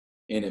it,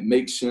 and it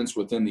makes sense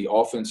within the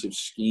offensive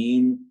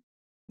scheme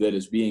that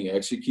is being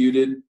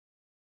executed,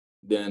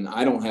 then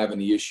I don't have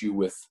any issue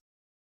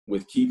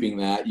with keeping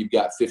that. You've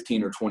got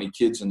 15 or 20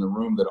 kids in the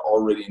room that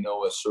already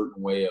know a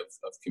certain way of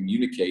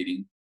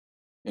communicating,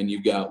 and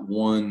you've got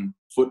one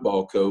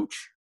football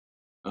coach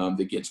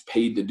that gets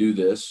paid to do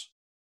this,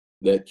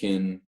 that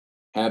can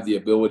have the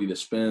ability to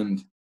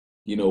spend,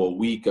 a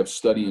week of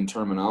studying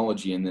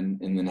terminology and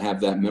then have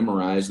that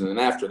memorized. And then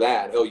after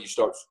that, you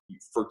start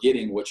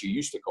forgetting what you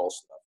used to call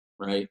stuff,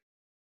 right?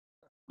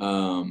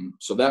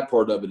 So that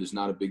part of it is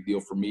not a big deal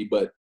for me.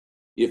 But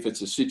if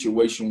it's a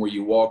situation where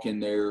you walk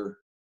in there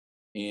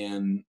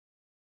and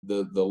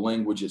the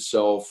language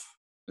itself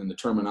and the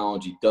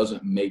terminology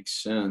doesn't make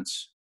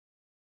sense,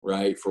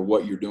 right, for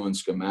what you're doing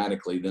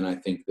schematically, then I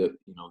think that,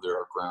 there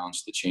are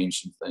grounds to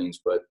change some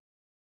things. But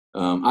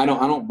I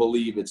don't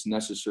believe it's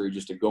necessary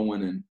just to go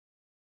in and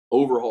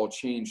overhaul,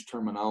 change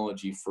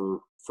terminology for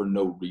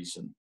no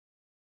reason.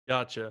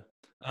 Gotcha.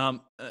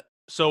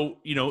 So,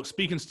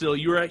 speaking still,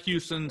 you were at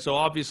Houston. So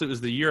obviously it was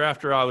the year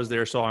after I was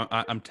there. So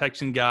I'm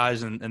texting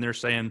guys and they're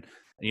saying,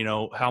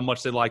 how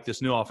much they like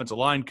this new offensive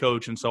line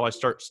coach. And so I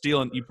start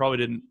stealing. You probably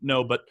didn't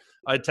know, but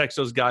I text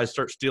those guys,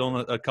 start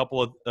stealing a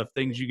couple of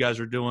things you guys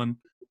are doing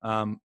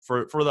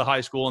for the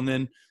high school. And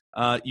then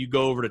you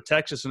go over to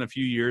Texas in a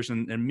few years,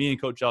 and me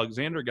and Coach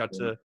Alexander got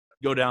to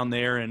go down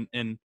there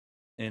and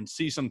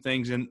see some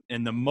things. And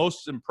the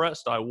most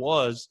impressed I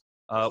was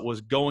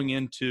going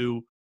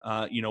into,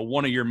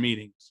 one of your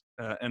meetings.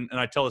 And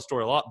I tell the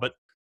story a lot, but,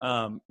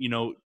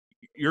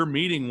 your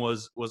meeting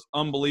was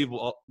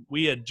unbelievable.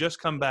 We had just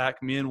come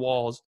back, me and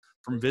Walls,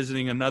 from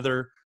visiting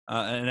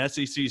an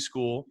SEC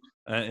school,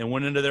 and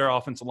went into their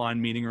offensive line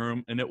meeting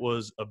room, and it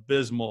was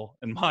abysmal,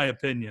 in my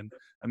opinion.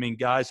 I mean,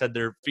 guys had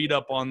their feet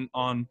up on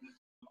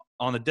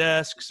the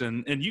desks,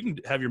 and you can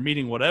have your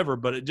meeting whatever,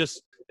 but it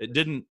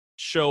didn't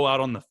show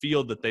out on the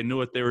field that they knew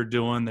what they were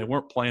doing. They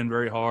weren't playing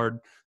very hard,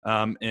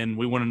 and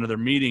we went into their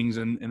meetings,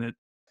 and it,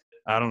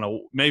 I don't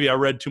know, maybe I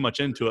read too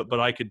much into it, but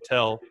I could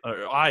tell,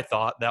 or I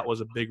thought that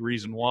was a big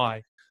reason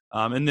why.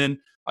 And then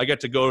I got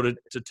to go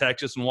to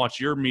Texas and watch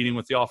your meeting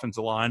with the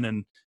offensive line,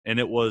 and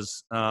it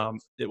was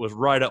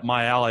right up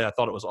my alley. I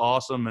thought it was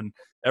awesome, and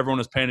everyone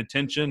was paying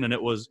attention, and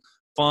it was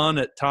fun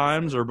at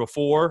times or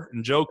before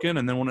and joking.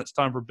 And then when it's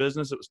time for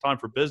business, it was time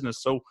for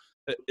business. So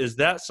is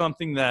that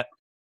something that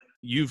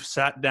you've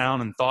sat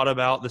down and thought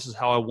about? This is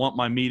how I want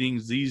my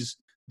meetings. These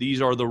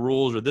are the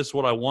rules, or this is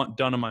what I want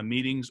done in my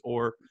meetings?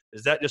 Or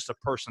is that just a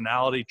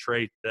personality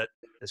trait that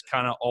has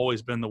kind of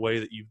always been the way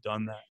that you've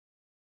done that?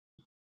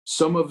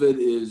 Some of it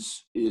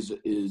is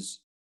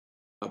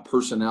a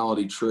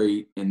personality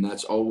trait, and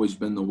that's always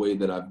been the way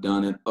that I've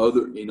done it.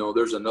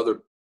 There's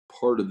another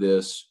part of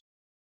this.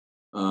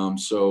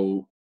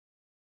 So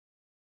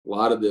a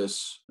lot of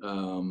this,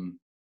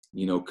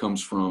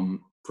 comes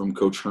from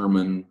Coach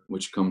Herman,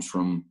 which comes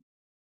from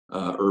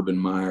Urban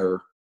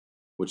Meyer,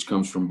 which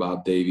comes from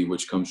Bob Davie,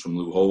 which comes from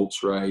Lou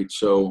Holtz, right?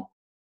 So,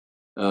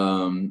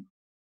 in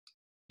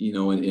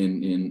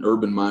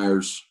Urban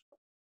Meyer's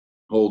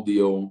whole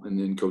deal, and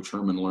then Coach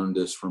Herman learned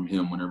this from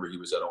him whenever he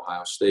was at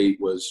Ohio State,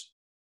 was,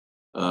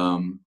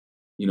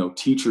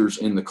 teachers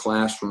in the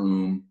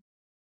classroom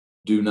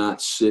do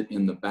not sit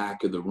in the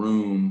back of the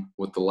room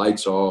with the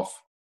lights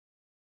off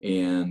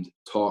and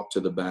talk to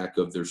the back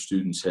of their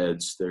students'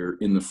 heads. They're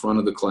in the front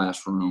of the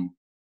classroom,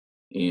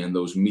 and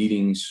those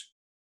meetings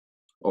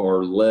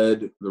are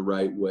led the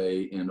right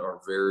way and are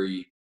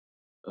very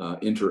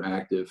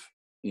interactive.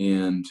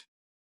 And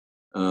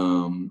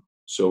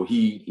so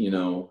he,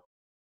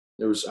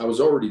 I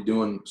was already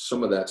doing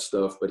some of that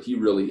stuff, but he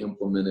really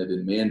implemented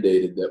and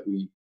mandated that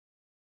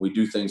we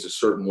do things a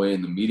certain way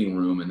in the meeting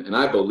room. And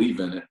I believe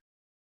in it.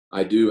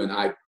 I do. And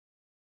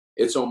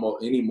it's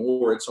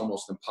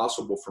almost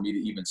impossible for me to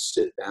even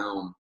sit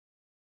down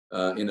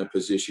in a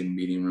position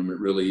meeting room. It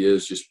really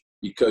is, just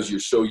because you're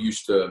so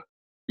used to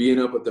being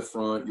up at the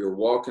front, you're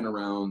walking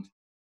around,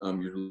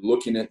 you're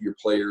looking at your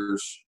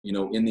players,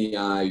 in the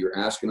eye, you're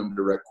asking them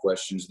direct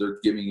questions, they're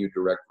giving you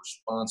direct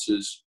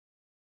responses.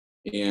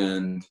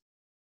 And,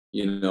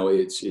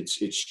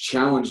 it's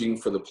challenging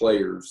for the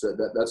players.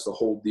 That's the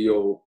whole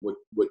deal. What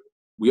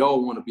we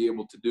all want to be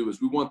able to do is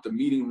we want the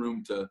meeting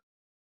room to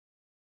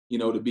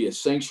be a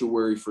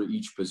sanctuary for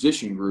each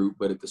position group,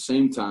 but at the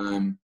same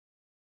time,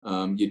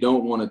 you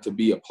don't want it to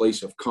be a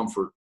place of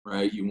comfort,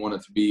 right? You want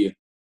it to be,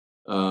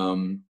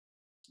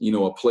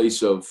 a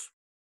place of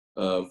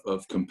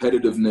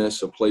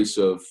competitiveness, a place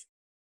of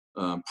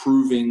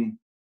proving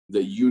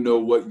that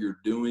what you're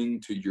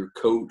doing to your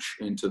coach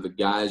and to the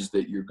guys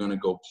that you're going to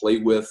go play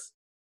with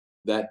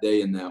that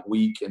day and that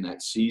week and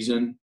that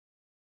season,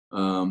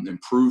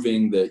 and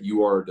proving that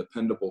you are a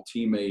dependable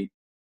teammate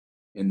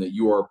and that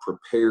you are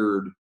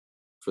prepared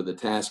for the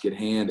task at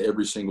hand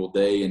every single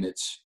day. And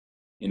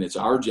it's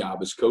our job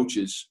as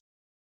coaches,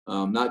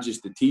 not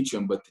just to teach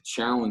them, but to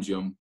challenge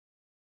them.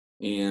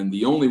 And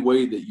the only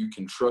way that you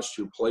can trust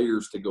your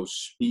players to go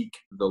speak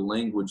the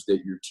language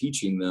that you're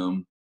teaching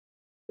them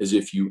is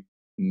if you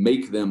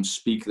make them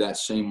speak that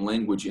same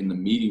language in the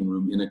meeting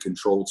room in a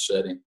controlled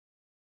setting,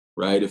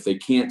 right? If they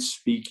can't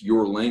speak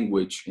your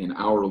language and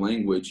our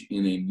language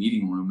in a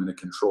meeting room in a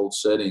controlled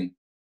setting,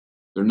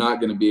 they're not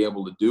going to be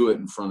able to do it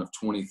in front of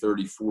 20,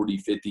 30, 40,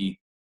 50,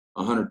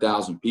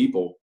 100,000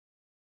 people.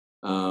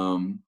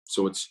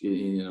 So it's,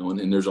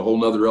 and there's a whole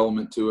nother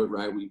element to it,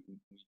 right? We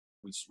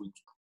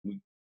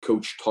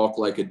coach talk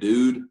like a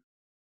dude.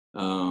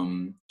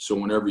 So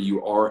whenever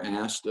you are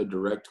asked a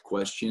direct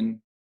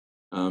question,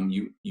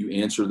 you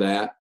answer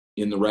that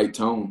in the right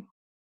tone.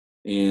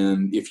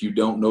 And if you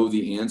don't know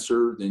the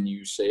answer, then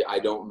you say, I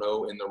don't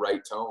know, in the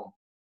right tone.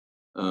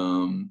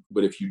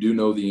 But if you do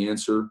know the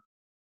answer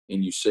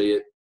and you say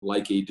it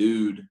like a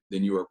dude,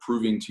 then you are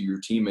proving to your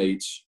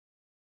teammates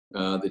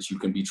that you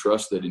can be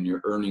trusted, and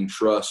you're earning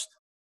trust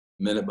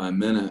minute by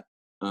minute,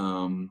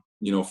 from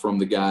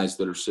the guys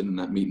that are sitting in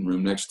that meeting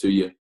room next to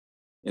you.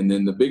 And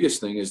then the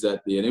biggest thing is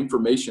that the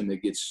information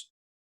that gets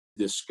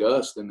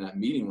discussed in that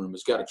meeting room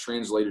has got to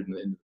translate it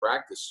into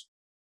practice,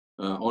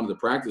 onto the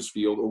practice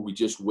field, or we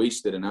just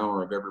wasted an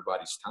hour of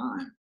everybody's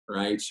time,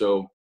 right?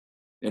 So,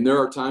 and there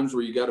are times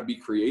where you got to be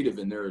creative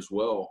in there as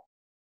well.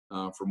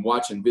 From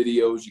watching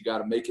videos, you got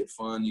to make it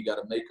fun. You got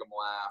to make them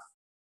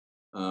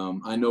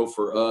laugh. I know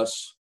for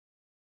us,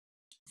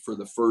 for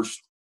the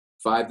first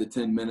 5 to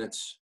 10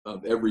 minutes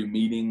of every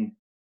meeting,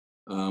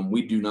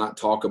 we do not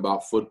talk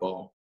about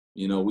football.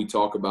 We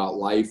talk about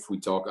life.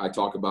 I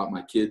talk about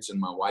my kids and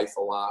my wife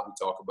a lot. We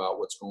talk about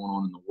what's going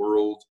on in the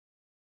world.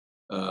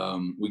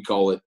 We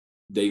call it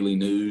daily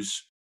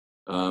news.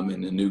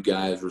 And the new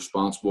guy is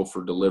responsible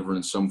for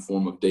delivering some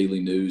form of daily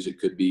news. It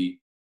could be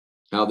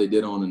how they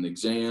did on an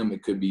exam.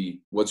 It could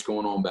be what's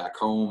going on back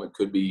home. It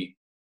could be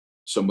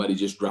somebody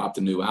just dropped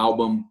a new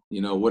album,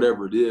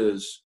 whatever it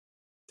is,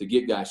 to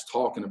get guys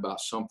talking about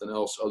something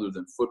else other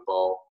than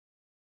football.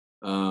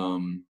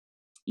 And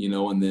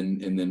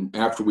then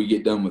after we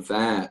get done with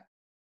that,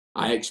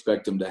 I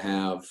expect them to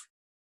have,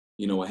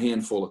 a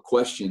handful of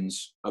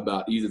questions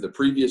about either the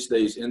previous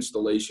day's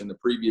installation, the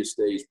previous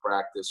day's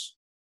practice,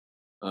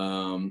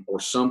 or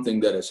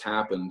something that has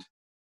happened.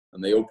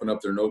 And they open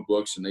up their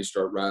notebooks and they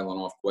start rattling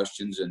off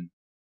questions, and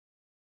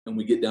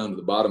we get down to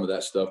the bottom of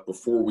that stuff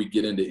before we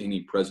get into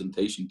any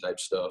presentation type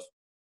stuff.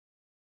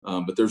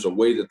 But there's a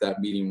way that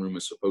meeting room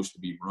is supposed to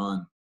be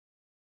run.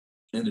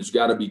 And there's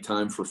got to be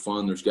time for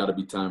fun. There's got to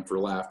be time for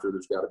laughter.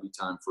 There's got to be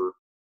time for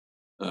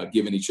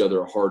giving each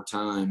other a hard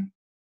time,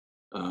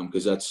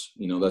 because that's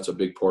a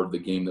big part of the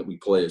game that we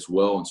play as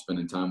well, and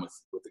spending time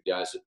with the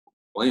guys that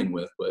we're playing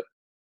with. But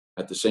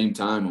at the same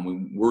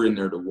time, we're in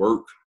there to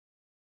work.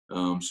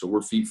 So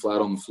we're feet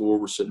flat on the floor.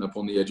 We're sitting up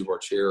on the edge of our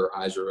chair. Our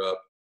eyes are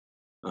up.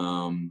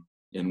 And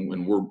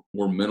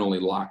we're mentally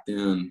locked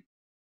in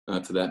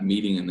to that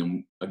meeting. And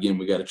then, again,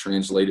 we got to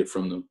translate it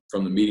from the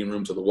meeting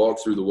room to the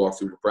walkthrough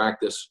to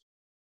practice,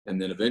 and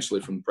then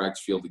eventually from the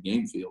practice field to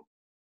game field.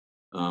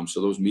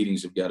 So those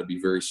meetings have got to be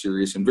very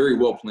serious and very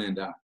well planned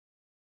out.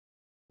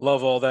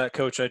 Love all that,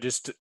 Coach. I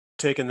just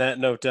taken that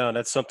note down.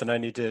 That's something I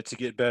need to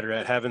get better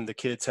at, having the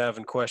kids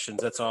having questions.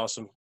 That's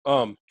awesome.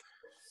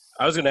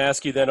 I was going to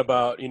ask you then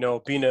about,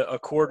 being a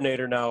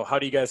coordinator now. How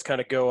do you guys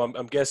kind of go?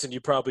 I'm guessing you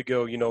probably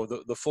go,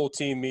 the full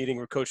team meeting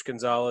where Coach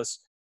Gonzalez,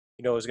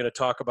 is going to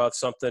talk about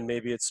something.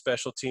 Maybe it's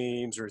special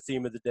teams or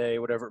theme of the day,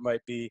 whatever it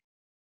might be.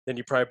 Then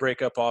you probably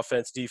break up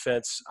offense,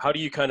 defense. How do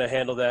you kind of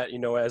handle that,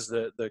 as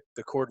the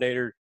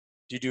coordinator?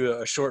 Do you do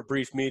a short,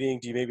 brief meeting?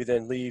 Do you maybe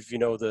then leave,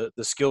 the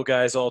skill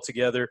guys all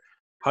together?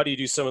 How do you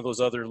do some of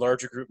those other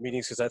larger group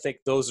meetings? Because I think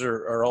those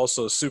are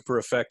also super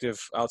effective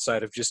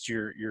outside of just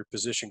your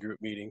position group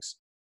meetings.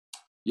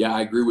 Yeah,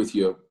 I agree with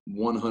you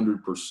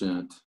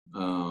 100%.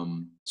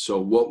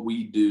 So what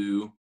we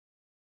do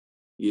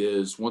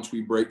is, once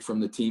we break from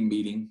the team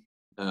meeting,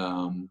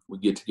 we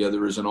get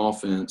together as an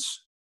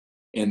offense,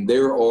 and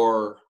there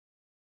are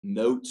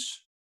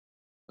notes,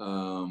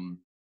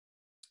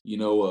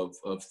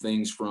 of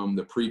things from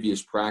the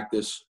previous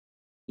practice,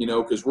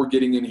 because we're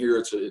getting in here.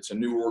 It's a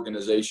new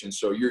organization,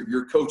 so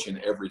you're coaching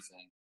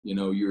everything.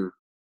 You're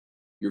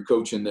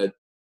coaching that.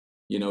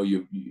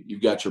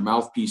 You've got your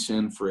mouthpiece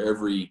in for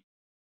every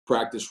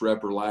practice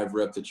rep or live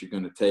rep that you're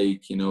going to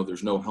take.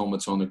 There's no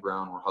helmets on the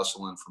ground. We're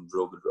hustling from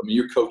drill to drill. I mean,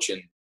 you're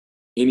coaching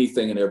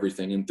anything and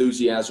everything.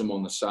 Enthusiasm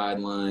on the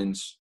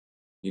sidelines,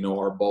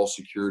 our ball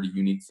security,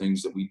 unique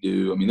things that we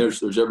do. I mean,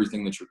 there's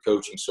everything that you're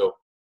coaching. So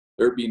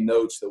there'd be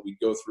notes that we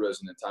go through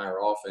as an entire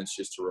offense,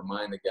 just to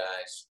remind the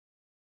guys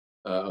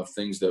of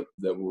things that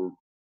we're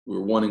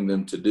wanting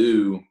them to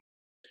do.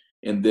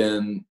 And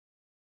then,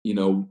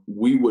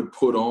 we would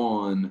put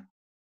on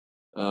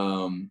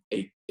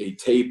a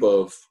tape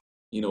of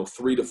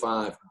 3 to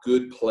 5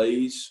 good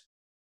plays,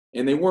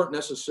 and they weren't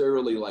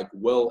necessarily like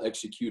well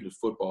executed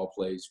football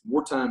plays.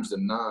 More times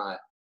than not,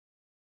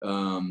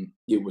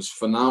 it was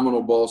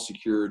phenomenal ball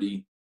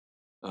security,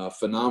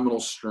 phenomenal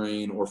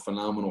strain, or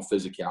phenomenal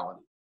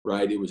physicality.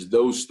 Right? It was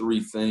those 3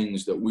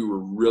 things that we were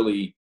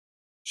really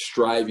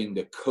striving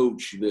to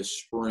coach this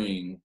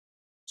spring.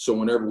 So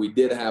whenever we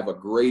did have a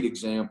great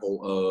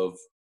example of,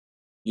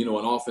 an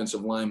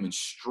offensive lineman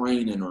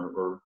straining,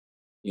 or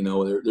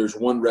there's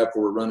one rep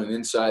where we're running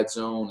inside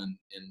zone, and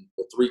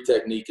the 3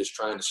 technique is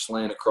trying to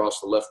slant across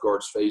the left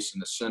guard's face,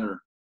 and the center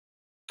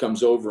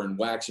comes over and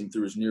whacks him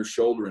through his near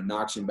shoulder and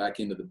knocks him back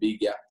into the B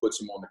gap, puts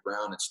him on the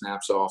ground, and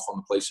snaps off on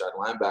the play side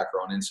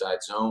linebacker on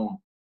inside zone.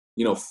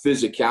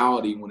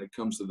 Physicality when it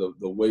comes to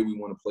the way we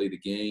want to play the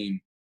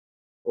game,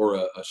 or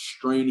a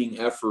straining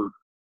effort,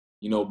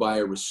 by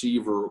a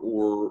receiver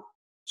or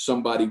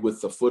somebody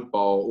with the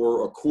football,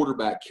 or a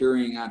quarterback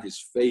carrying out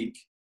his fake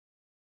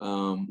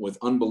with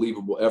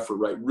unbelievable effort,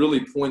 right?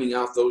 Really pointing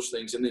out those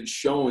things, and then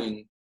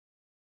showing,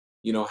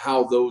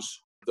 how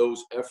those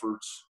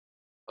efforts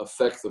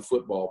affect the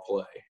football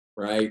play,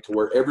 right? To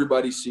where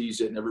everybody sees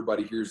it and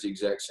everybody hears the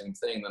exact same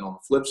thing. Then on the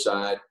flip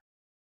side,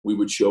 we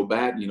would show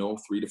bad,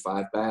 3 to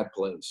 5 bad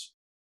plays,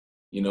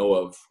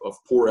 of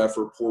poor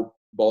effort, poor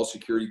ball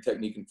security,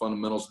 technique, and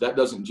fundamentals. That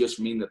doesn't just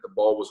mean that the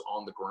ball was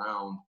on the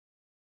ground,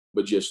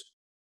 but just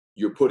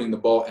you're putting the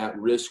ball at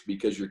risk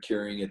because you're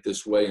carrying it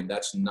this way, and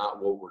that's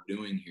not what we're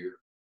doing here.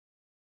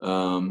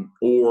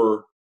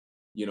 Or,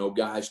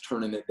 guys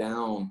turning it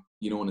down,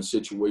 in a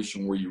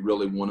situation where you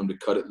really want them to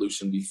cut it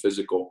loose and be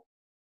physical.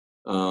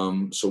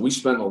 So we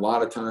spent a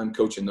lot of time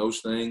coaching those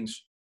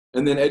things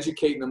and then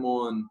educating them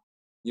on,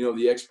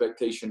 the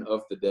expectation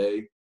of the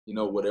day,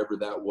 whatever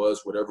that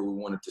was, whatever we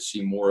wanted to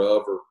see more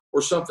of,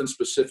 or something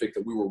specific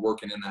that we were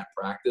working in that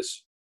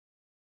practice.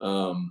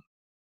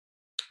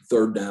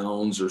 Third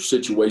downs or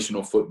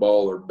situational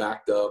football or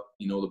backed up,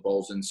 the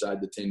ball's inside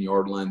the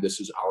 10-yard line.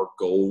 This is our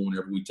goal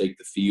whenever we take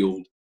the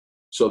field.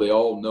 So they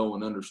all know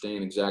and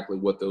understand exactly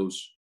what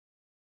those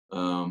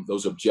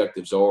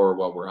objectives are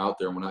while we're out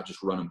there. We're not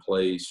just running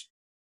plays.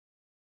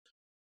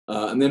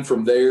 And then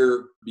from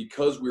there,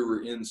 because we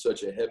were in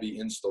such a heavy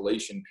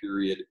installation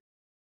period,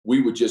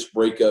 we would just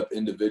break up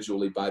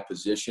individually by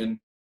position.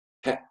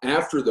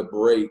 After the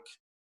break,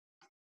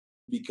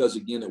 because,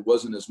 again, it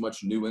wasn't as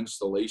much new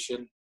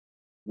installation,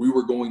 we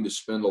were going to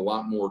spend a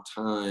lot more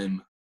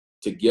time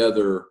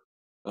together,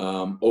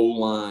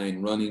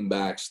 O-line, running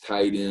backs,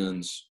 tight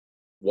ends,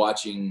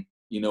 watching,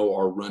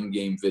 our run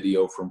game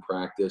video from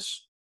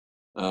practice,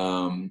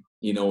 and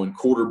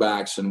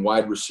quarterbacks and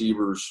wide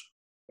receivers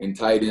and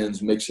tight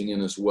ends mixing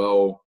in as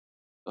well,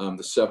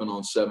 the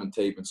 7-on-7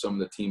 tape and some of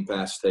the team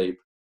pass tape,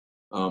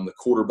 the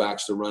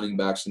quarterbacks, the running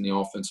backs, and the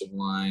offensive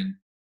line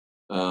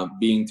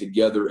being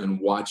together and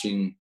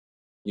watching,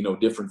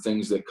 different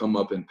things that come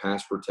up in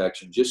pass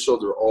protection, just so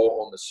they're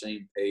all on the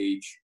same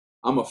page.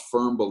 I'm a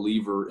firm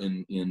believer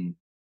in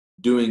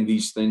doing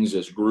these things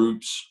as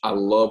groups. I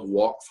love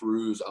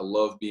walkthroughs. I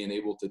love being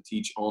able to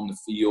teach on the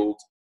field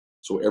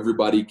so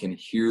everybody can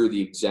hear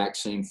the exact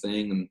same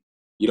thing, and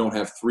you don't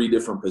have three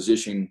different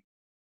position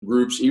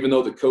groups. Even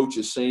though the coach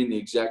is saying the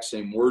exact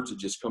same words, it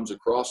just comes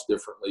across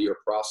differently or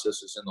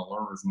processes in the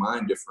learner's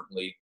mind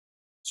differently.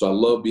 So I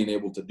love being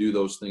able to do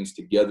those things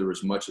together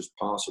as much as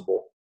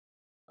possible.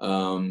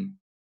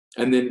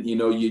 And then,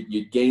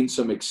 you gain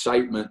some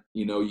excitement.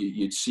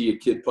 You'd see a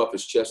kid puff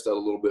his chest out a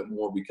little bit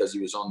more because he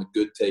was on the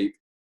good tape.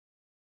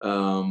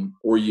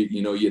 Or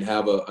you'd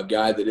have a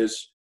guy that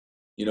is,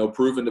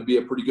 proven to be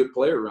a pretty good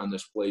player around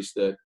this place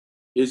that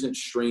isn't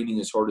straining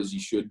as hard as he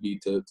should be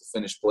to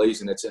finish plays.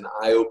 And it's an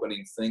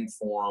eye-opening thing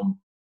for him,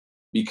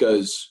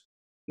 because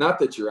not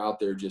that you're out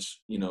there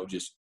just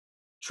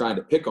trying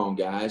to pick on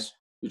guys.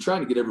 You're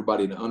trying to get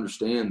everybody to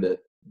understand that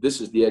this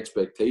is the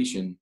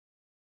expectation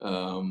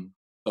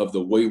of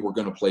the way we're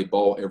going to play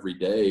ball every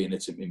day. And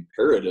it's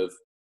imperative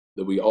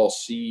that we all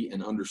see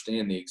and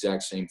understand the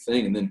exact same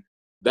thing. And then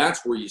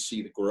that's where you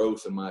see the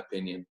growth, in my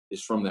opinion,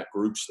 is from that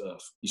group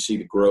stuff. You see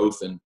the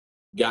growth, and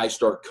guys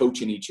start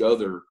coaching each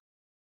other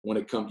when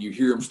it comes. You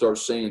hear them start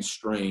saying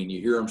strain.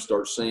 You hear them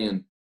start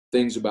saying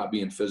things about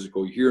being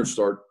physical. You hear them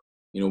start,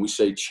 we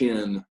say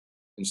chin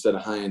instead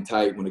of high and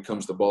tight when it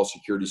comes to ball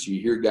security. So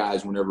you hear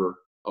guys, whenever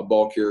a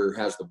ball carrier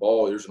has the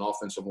ball, there's an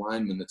offensive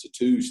lineman that's a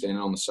 2 standing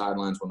on the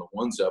sidelines when the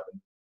 1's up,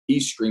 and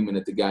he's screaming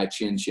at the guy,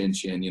 chin, chin,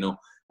 chin.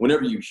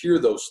 Whenever you hear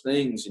those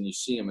things and you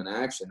see them in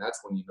action,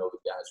 that's when you know the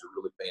guys are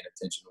really paying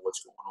attention to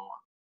what's going on.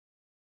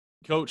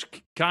 Coach,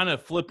 kind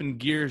of flipping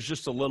gears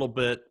just a little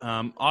bit.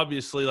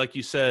 Obviously, like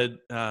you said,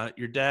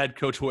 your dad,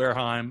 Coach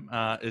Wareheim,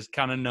 is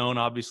kind of known,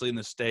 obviously, in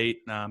the state,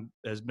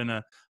 has been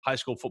a high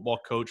school football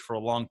coach for a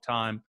long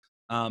time.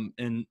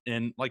 And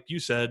like you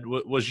said,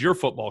 was your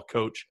football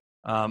coach.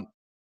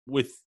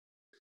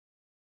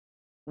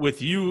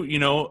 With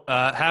you,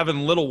 having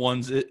little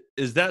ones,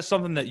 is that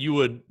something that you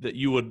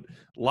would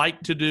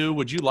like to do?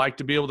 Would you like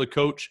to be able to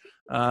coach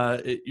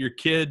your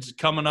kids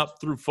coming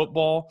up through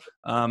football?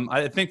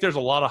 I think there's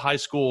a lot of high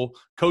school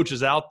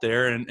coaches out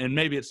there, and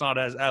maybe it's not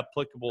as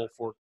applicable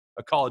for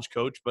a college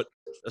coach, but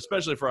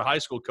especially for a high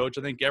school coach,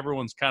 I think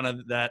everyone's kind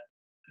of that,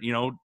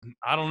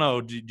 I don't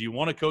know, do you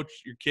want to coach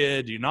your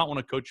kid? Do you not want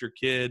to coach your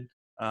kid?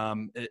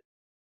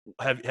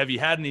 Have you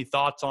had any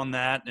thoughts on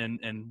that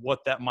and what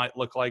that might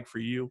look like for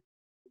you?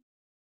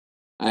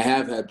 I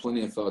have had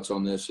plenty of thoughts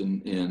on this,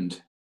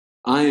 and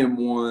I am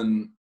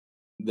one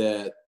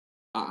that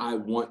I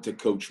want to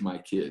coach my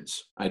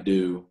kids. I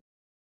do,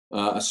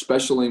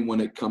 especially when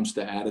it comes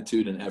to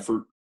attitude and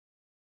effort.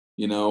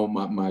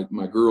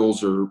 My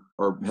girls are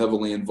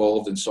heavily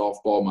involved in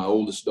softball. My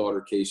oldest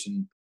daughter,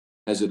 Kaysen,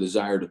 has a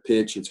desire to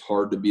pitch. It's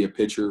hard to be a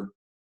pitcher,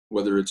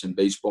 whether it's in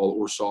baseball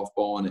or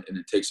softball, and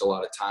it takes a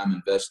lot of time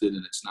invested,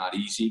 and it's not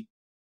easy.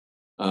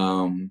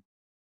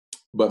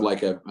 But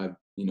like I've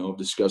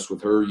discussed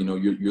with her,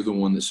 you're the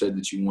one that said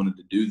that you wanted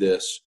to do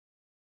this.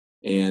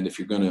 And if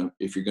you're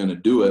gonna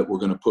do it, we're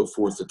gonna put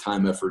forth the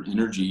time, effort,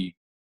 energy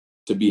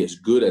to be as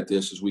good at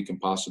this as we can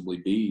possibly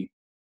be.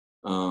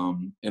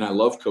 And I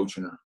love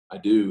coaching her. I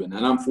do. And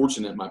I'm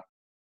fortunate.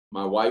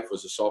 My wife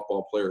was a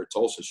softball player at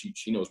Tulsa.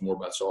 She knows more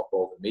about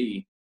softball than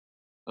me.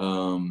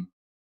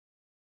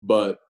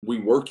 But we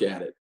work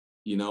at it,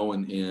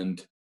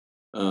 and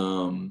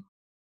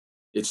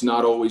it's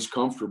not always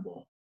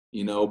comfortable.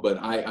 But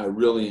I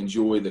really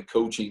enjoy the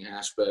coaching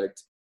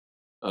aspect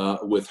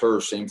with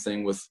her. Same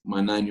thing with my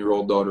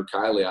 9-year-old daughter,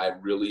 Kylie. I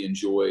really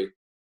enjoy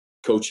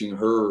coaching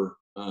her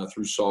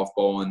through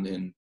softball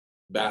and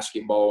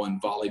basketball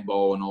and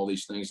volleyball and all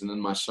these things. And then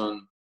my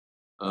son,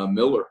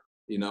 Miller,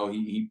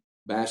 he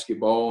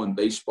basketball and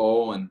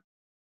baseball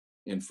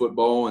and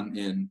football.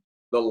 And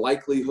the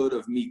likelihood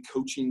of me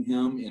coaching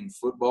him in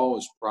football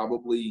is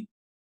probably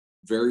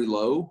very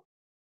low.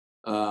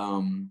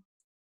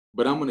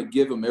 But I'm going to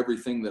give them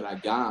everything that I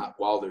got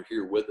while they're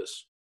here with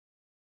us.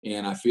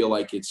 And I feel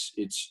like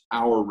it's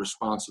our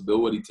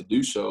responsibility to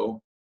do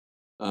so.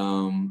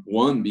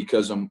 One,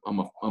 because I'm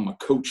a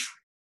coach,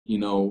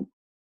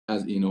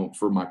 as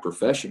for my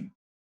profession,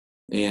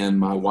 and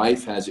my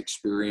wife has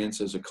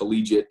experience as a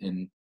collegiate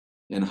and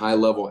high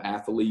level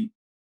athlete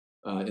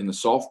in the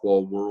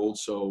softball world.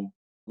 So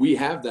we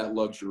have that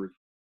luxury,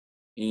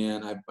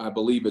 and I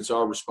believe it's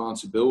our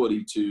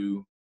responsibility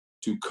to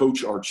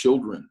coach our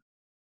children,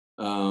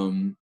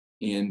 and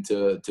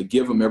to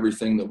give them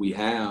everything that we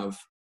have,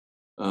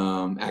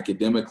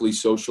 academically,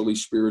 socially,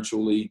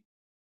 spiritually,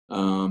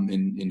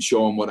 and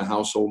show them what a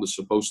household is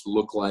supposed to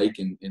look like.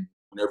 And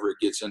whenever it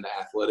gets into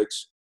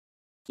athletics,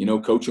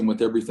 coach them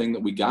with everything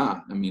that we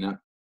got. I mean, I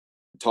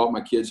taught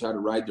my kids how to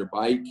ride their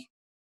bike,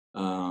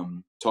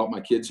 taught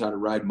my kids how to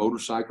ride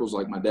motorcycles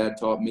like my dad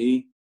taught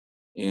me,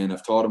 and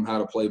I've taught them how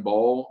to play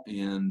ball.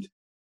 And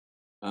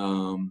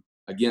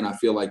again, I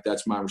feel like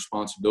that's my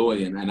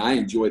responsibility, and I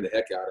enjoy the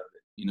heck out of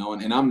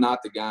it, and I'm not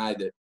the guy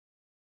that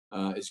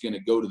is going to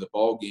go to the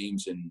ball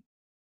games and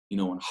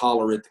and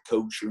holler at the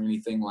coach or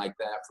anything like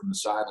that from the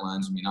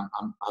sidelines. I mean,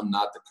 I'm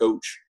not the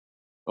coach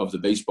of the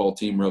baseball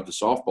team or of the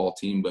softball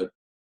team, but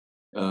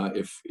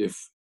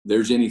if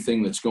there's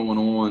anything that's going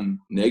on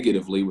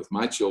negatively with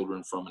my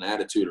children from an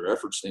attitude or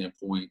effort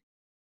standpoint,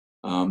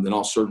 then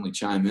I'll certainly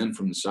chime in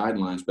from the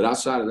sidelines. But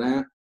outside of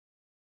that,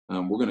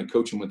 we're going to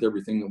coach them with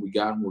everything that we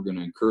got, and we're going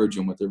to encourage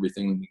them with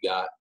everything that we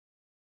got,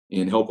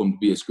 and help them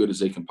be as good as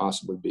they can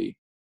possibly be.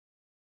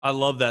 I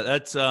love that.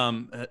 That's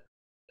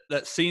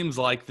that seems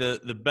like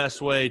the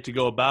best way to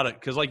go about it,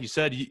 because like you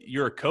said,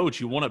 you're a coach.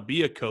 You want to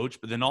be a coach,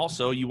 but then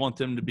also you want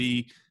them to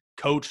be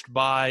coached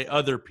by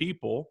other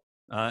people,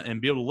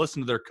 and be able to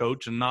listen to their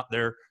coach and not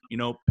their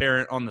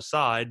parent on the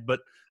side.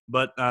 But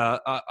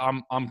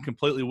I'm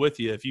completely with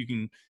you. If you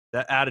can,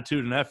 that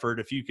attitude and effort,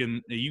 if you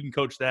can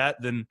coach that,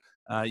 then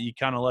you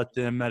kind of let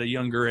them at a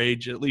younger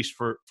age, at least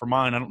for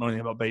mine. I don't know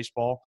anything about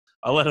baseball.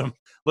 I let them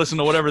listen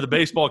to whatever the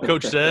baseball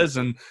coach says,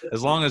 and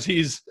as long as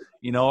he's,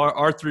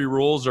 our three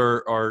rules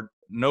are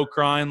no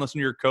crying, listen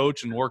to your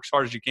coach, and work as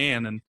hard as you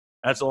can, and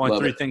that's the only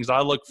three things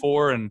I look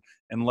for, and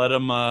let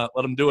him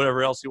do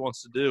whatever else he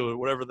wants to do,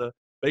 whatever the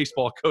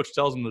baseball coach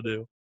tells him to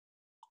do.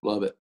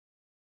 Love it.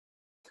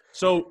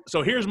 So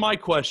here's my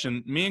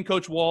question. Me and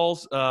Coach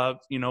Walls,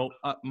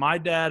 my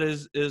dad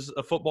is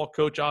a football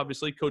coach,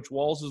 obviously. Coach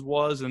Walls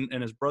was, and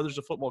his brother's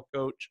a football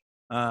coach.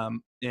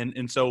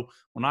 And so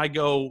when I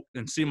go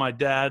and see my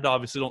dad,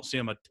 obviously don't see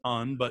him a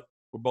ton, but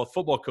we're both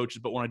football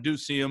coaches. But when I do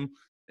see him,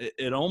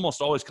 it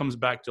almost always comes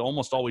back to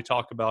almost all we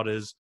talk about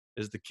is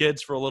the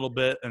kids for a little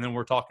bit, and then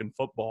we're talking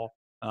football.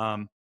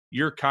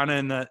 You're kind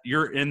of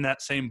in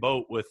that same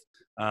boat with,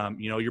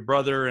 your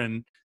brother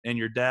and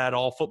your dad,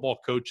 all football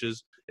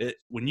coaches.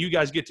 When you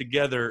guys get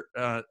together,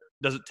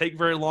 does it take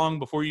very long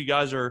before you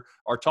guys are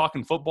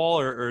talking football,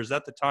 or is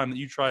that the time that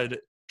you try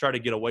to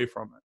get away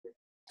from it?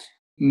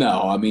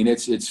 No, I mean,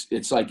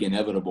 it's like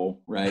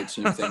inevitable, right?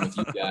 Same thing with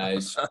you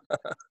guys.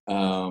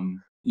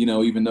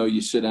 Even though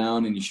you sit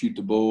down and you shoot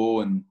the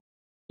bull, and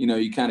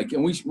you kind of,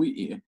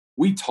 and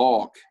we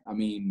talk. I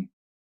mean,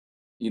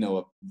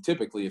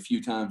 typically a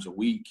few times a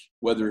week,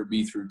 whether it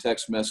be through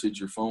text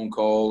message or phone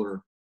call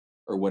or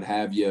what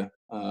have you,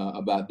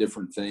 about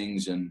different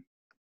things. And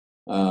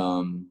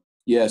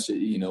yes,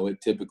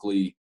 it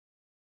typically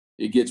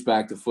gets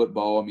back to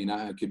football. I mean,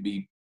 I could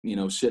be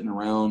sitting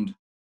around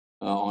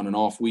on an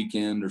off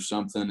weekend or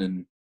something,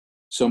 and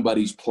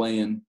somebody's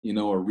playing, a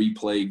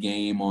replay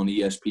game on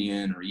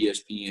ESPN or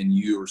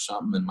ESPNU or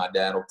something, and my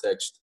dad will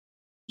text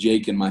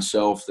Jake and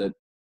myself that,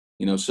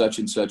 such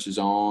and such is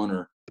on.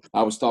 Or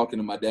I was talking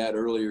to my dad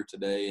earlier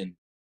today, and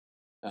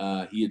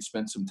he had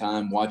spent some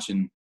time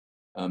watching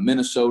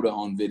Minnesota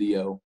on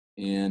video,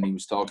 and he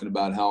was talking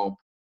about how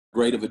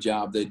great of a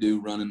job they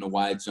do running the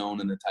wide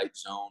zone and the tight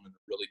zone, and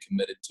they're really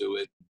committed to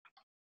it,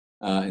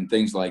 and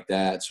things like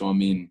that. So, I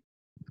mean,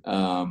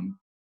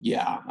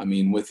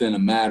 within a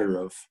matter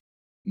of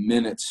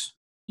minutes,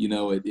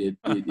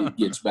 it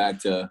gets back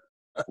to,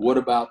 what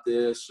about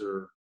this,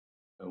 or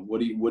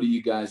what are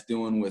you guys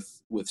doing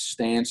with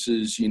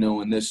stances,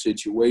 in this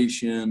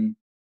situation,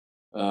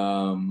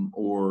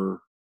 or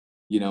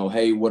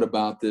hey, what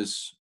about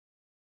this,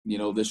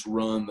 this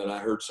run that I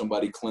heard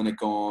somebody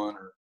clinic on,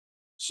 or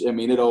I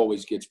mean, it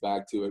always gets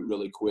back to it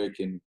really quick,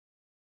 and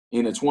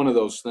it's one of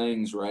those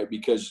things, right?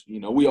 Because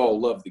we all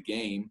love the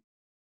game.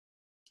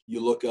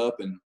 You look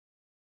up and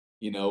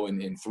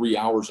and 3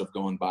 hours have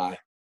gone by,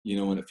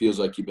 and it feels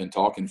like you've been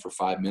talking for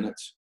 5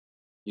 minutes,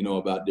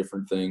 about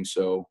different things.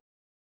 So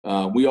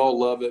we all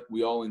love it.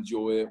 We all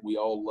enjoy it. We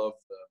all love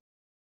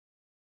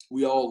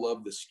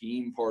the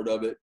scheme part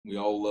of it. We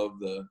all love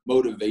the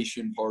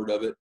motivation part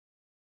of it.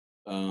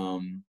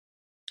 And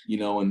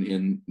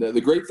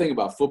the great thing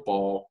about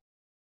football,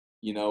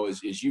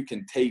 is you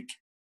can take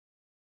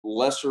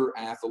lesser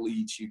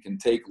athletes, you can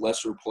take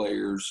lesser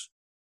players,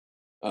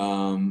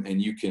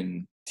 and you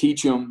can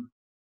teach them,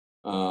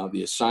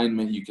 the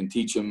assignment. You can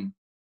teach them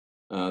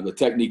the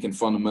technique and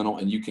fundamental,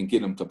 and you can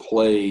get them to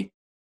play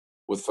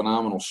with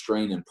phenomenal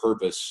strain and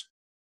purpose.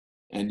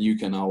 And you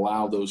can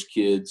allow those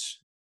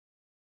kids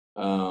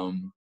help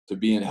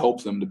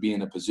them to be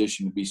in a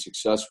position to be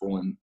successful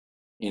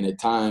and at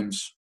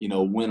times,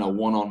 win a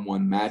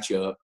one-on-one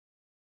matchup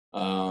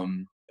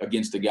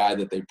against a guy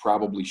that they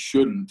probably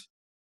shouldn't,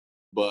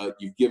 but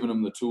you've given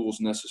them the tools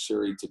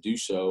necessary to do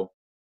so,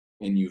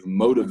 and you've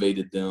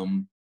motivated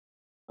them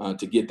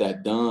to get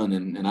that done.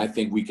 And I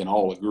think we can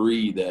all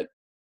agree that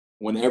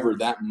whenever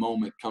that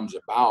moment comes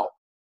about,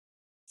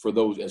 for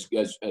those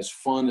as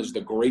fun as the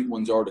great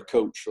ones are to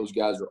coach, those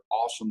guys are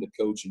awesome to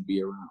coach and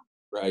be around,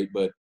 right?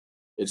 But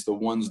it's the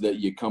ones that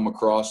you come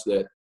across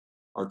that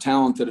are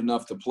talented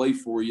enough to play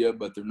for you,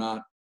 but they're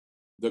not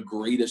the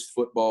greatest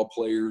football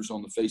players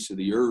on the face of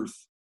the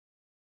earth.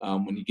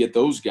 When you get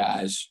those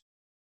guys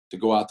to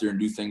go out there and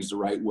do things the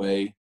right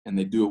way, and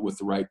they do it with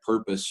the right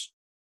purpose,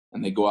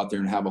 and they go out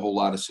there and have a whole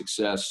lot of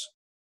success,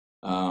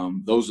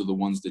 those are the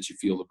ones that you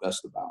feel the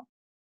best about.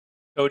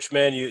 Coach,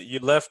 man, you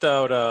left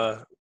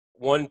out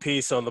one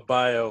piece on the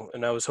bio,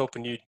 and I was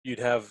hoping you'd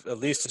have at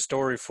least a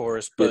story for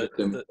us. But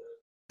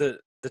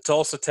the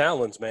Tulsa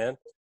Talons, man.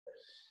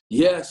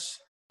 Yes,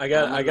 I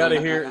got to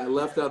hear. I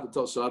left out the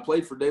Tulsa. So I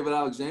played for David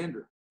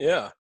Alexander.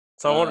 Yeah.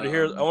 So I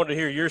wanted to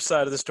hear your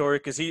side of the story,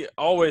 because he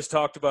always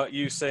talked about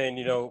you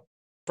saying,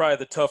 probably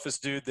the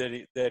toughest dude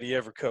that he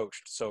ever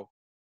coached. So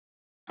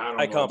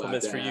high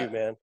compliments for you,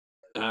 man.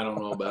 I don't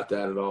know about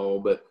that at all,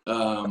 but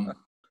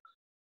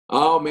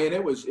oh man,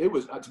 it was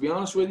to be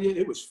honest with you,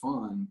 it was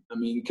fun. I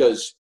mean,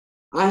 because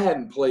I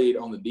hadn't played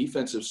on the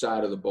defensive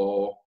side of the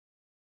ball,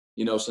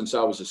 since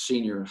I was a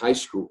senior in high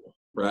school,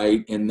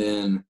 right? And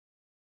then,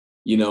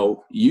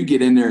 you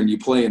get in there and you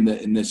play in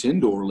this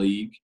indoor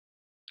league,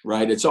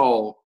 right? It's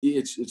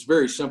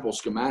very simple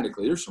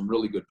schematically. There's some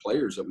really good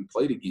players that we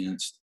played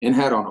against and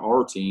had on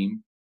our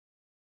team.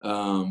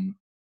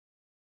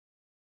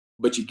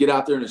 But you get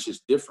out there and it's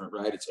just different,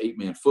 right? It's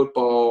 8-man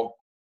football.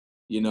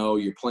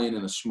 You're playing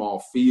in a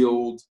small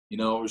field.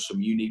 There's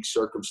some unique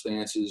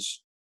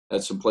circumstances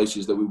at some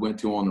places that we went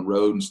to on the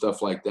road and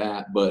stuff like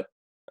that. But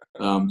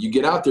you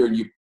get out there and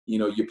you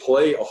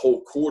play a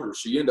whole quarter,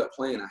 so you end up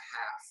playing a half,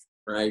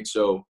 right?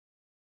 So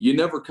you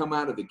never come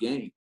out of the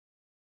game.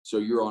 So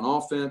you're on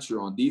offense,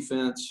 you're on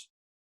defense,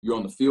 you're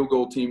on the field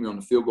goal team, you're on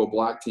the field goal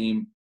block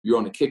team, you're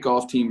on the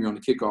kickoff team, you're on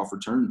the kickoff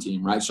return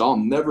team, right? So I'll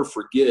never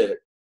forget,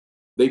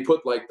 they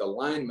put like the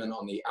linemen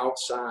on the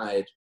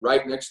outside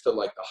right next to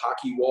like the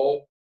hockey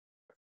wall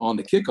on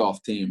the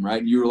kickoff team, right?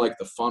 And you were like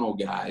the funnel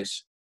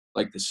guys,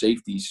 like the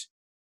safeties.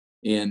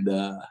 And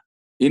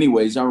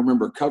anyways, I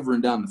remember covering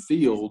down the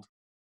field,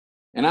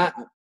 and I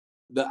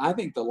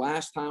think the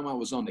last time I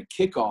was on the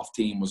kickoff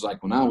team was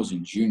like when I was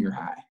in junior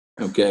high,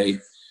 okay?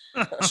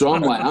 So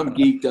I'm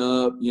geeked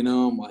up,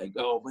 I'm like,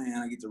 oh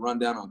man, I get to run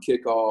down on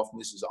kickoff, and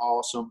this is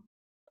awesome.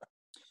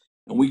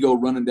 And we go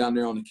running down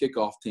there on the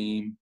kickoff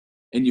team,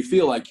 and you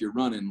feel like you're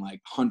running like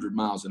 100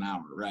 miles an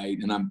hour, right?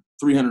 And I'm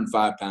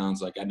 305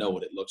 pounds, like I know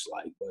what it looks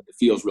like, but it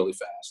feels really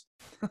fast.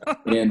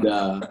 And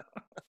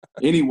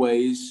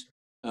anyways,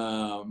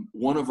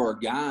 one of our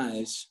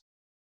guys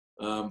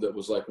that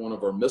was like one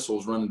of our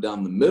missiles running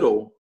down the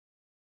middle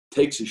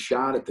takes a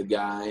shot at the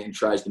guy and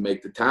tries to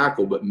make the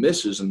tackle, but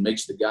misses and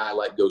makes the guy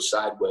like go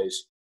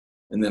sideways.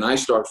 And then I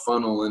start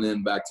funneling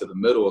in back to the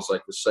middle as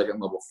like the second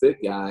level fit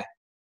guy.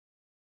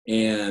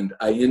 And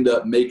I end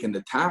up making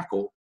the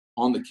tackle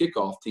on the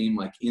kickoff team,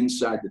 like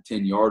inside the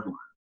 10-yard line.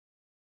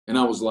 And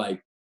I was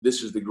like,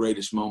 this is the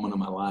greatest moment of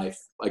my life.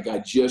 Like I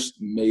just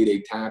made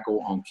a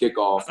tackle on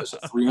kickoff as a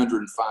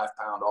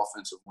 305-pound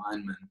offensive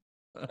lineman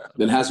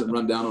that hasn't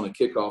run down on a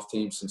kickoff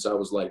team since I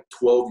was like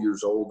 12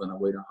 years old and I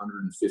weighed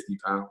 150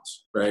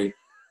 pounds, right?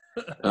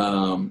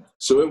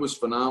 So it was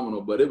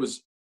phenomenal, but it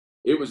was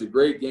a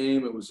great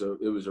game. It was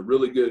a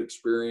really good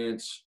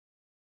experience.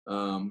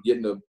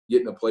 Getting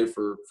to play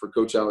for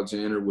Coach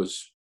Alexander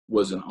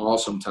was an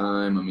awesome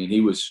time. I mean,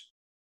 he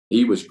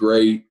was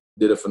great,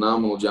 did a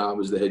phenomenal job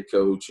as the head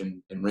coach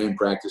and ran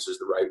practices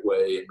the right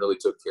way and really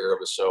took care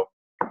of us. So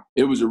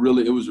it was a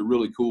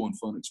really cool and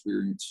fun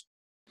experience.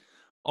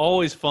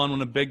 Always fun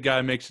when a big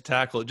guy makes a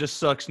tackle. It just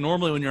sucks.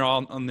 Normally when you're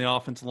on the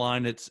offensive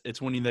line,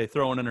 it's when they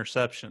throw an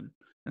interception.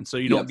 And so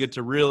you don't get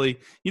to really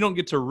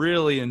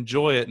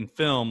enjoy it in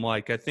film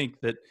like I think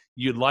that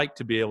you'd like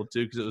to be able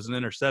to, because it was an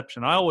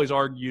interception. I always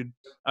argued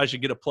I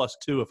should get a +2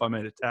 if I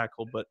made a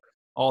tackle, but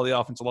all the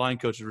offensive line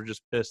coaches were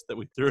just pissed that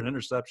we threw an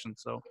interception.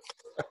 So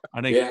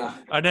I think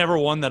I never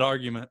won that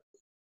argument.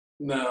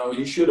 No,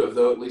 you should have,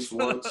 though, at least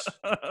once.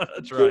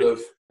 That's right.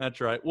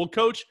 That's right. Well,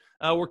 Coach,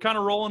 we're kind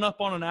of rolling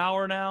up on an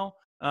hour now,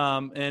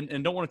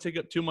 and don't want to take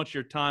up too much of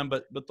your time.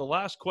 But the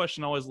last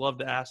question I always love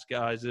to ask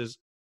guys is,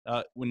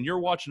 when you're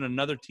watching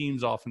another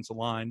team's offensive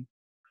line,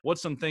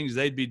 what's some things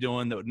they'd be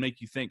doing that would make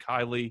you think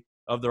highly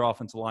of their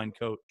offensive line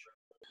coach?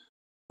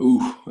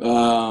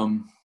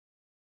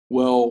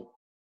 Well,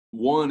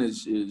 one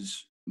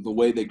is the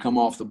way they come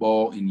off the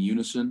ball in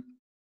unison.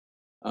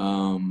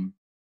 And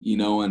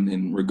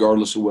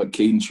regardless of what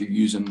cadence you're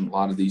using, a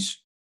lot of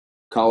these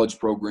college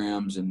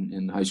programs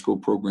and high school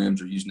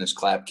programs are using this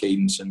clap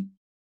cadence.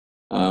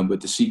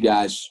 But to see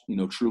guys,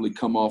 truly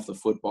come off the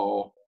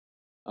football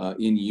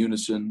in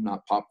unison,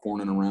 not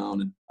popcorning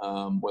around,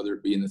 whether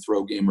it be in the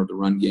throw game or the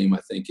run game, I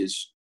think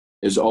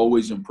is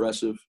always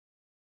impressive.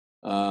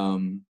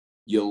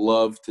 You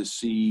love to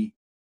see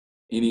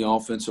any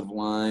offensive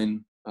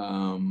line,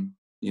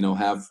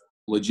 have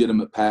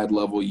legitimate pad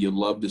level. You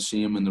love to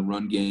see them in the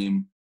run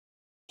game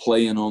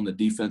playing on the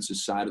defensive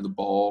side of the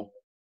ball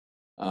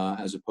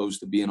as opposed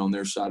to being on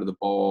their side of the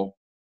ball.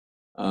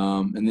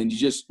 And then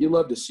you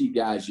love to see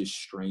guys just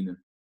straining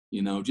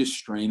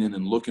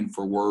and looking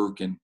for work.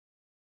 And,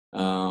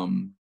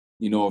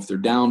 if they're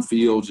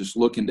downfield, just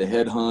looking to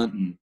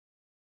headhunt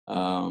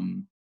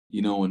and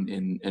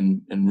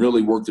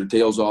really work their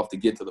tails off to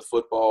get to the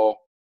football.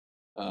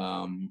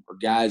 Or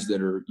guys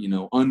that are,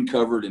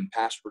 uncovered in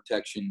pass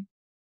protection,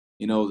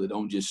 that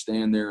don't just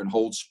stand there and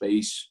hold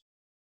space,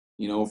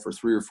 for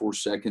 3 or 4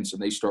 seconds,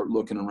 and they start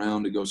looking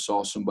around to go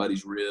saw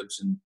somebody's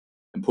ribs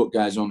and put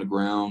guys on the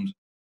ground.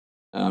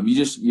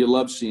 You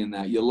love seeing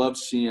that. You love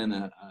seeing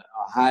a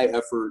high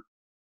effort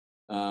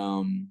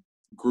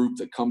group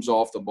that comes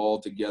off the ball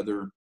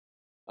together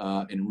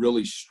and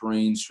really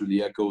strains through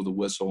the echo of the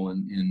whistle.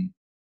 And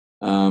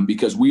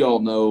because we all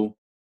know,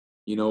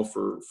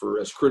 for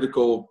as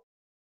critical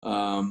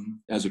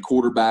as a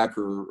quarterback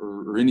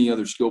or any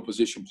other skill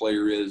position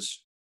player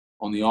is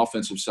on the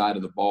offensive side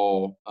of the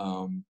ball,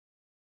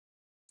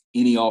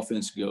 any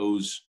offense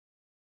goes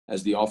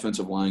as the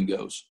offensive line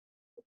goes.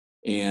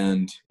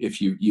 And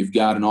if you've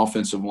got an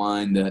offensive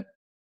line that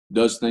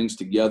does things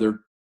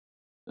together,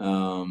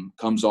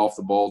 comes off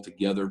the ball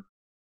together,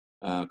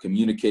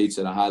 communicates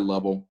at a high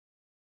level,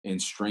 and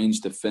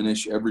strains to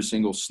finish every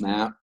single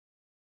snap,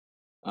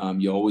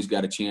 you always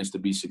got a chance to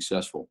be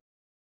successful.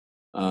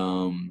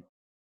 And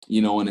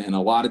a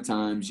lot of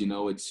times,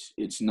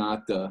 it's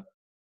not the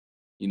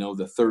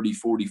 30,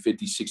 40,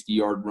 50,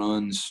 60-yard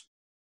runs,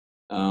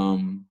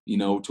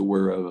 to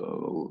where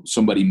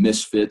somebody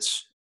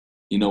misfits,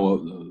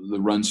 the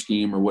run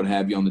scheme or what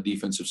have you on the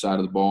defensive side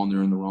of the ball and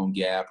they're in the wrong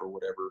gap or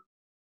whatever.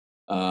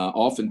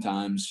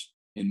 Oftentimes,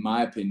 in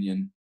my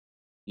opinion,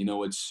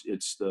 it's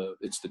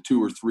the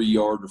 2 or 3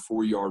 yard or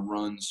 4 yard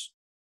runs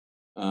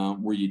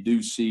where you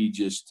do see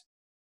just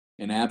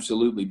an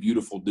absolutely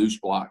beautiful deuce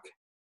block.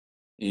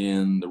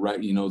 And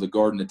the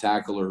guard and the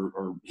tackle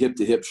are hip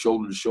to hip,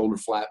 shoulder to shoulder,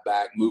 flat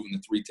back, moving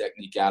the 3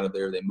 technique out of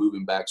there. They move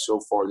him back so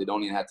far they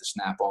don't even have to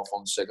snap off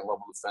on the second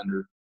level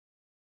defender.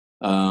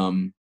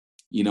 And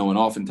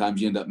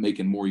oftentimes you end up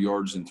making more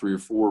yards than 3 or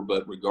 4.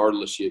 But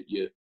regardless,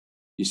 you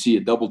see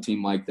a double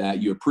team like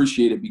that, you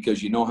appreciate it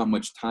because you know how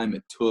much time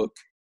it took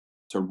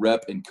to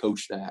rep and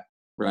coach that,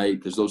 right?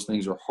 Because those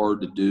things are hard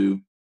to do.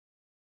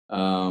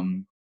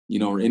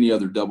 Or any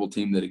other double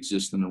team that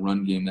exists in the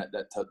run game,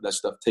 that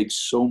stuff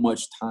takes so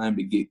much time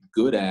to get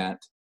good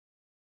at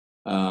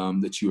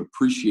that you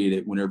appreciate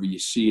it whenever you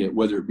see it,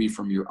 whether it be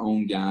from your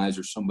own guys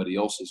or somebody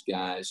else's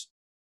guys,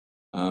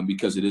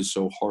 because it is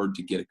so hard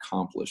to get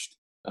accomplished.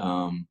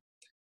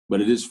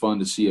 But it is fun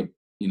to see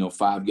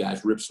 5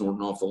 guys rip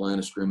snorting off the line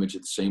of scrimmage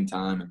at the same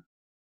time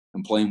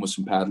and playing with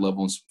some pad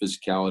level and some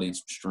physicality and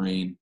some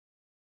strain.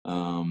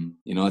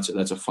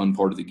 That's a fun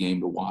part of the game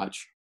to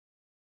watch.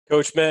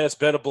 Coach, man, it's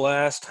been a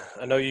blast.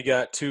 I know you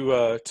got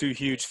two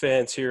huge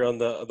fans here on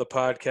the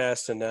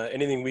podcast, and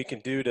anything we can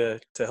do to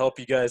help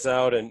you guys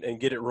out and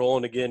get it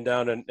rolling again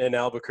down in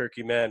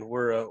Albuquerque, man,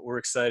 we're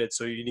excited.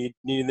 So you need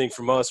anything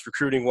from us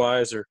recruiting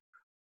wise or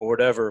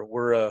whatever,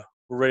 we're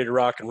ready to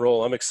rock and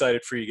roll. I'm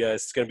excited for you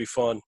guys. It's going to be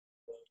fun.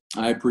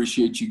 I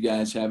appreciate you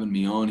guys having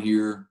me on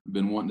here. I've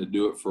been wanting to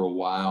do it for a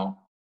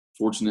while.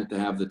 Fortunate to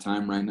have the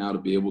time right now to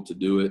be able to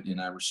do it, and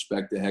I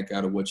respect the heck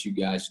out of what you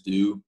guys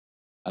do.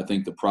 I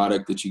think the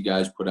product that you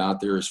guys put out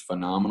there is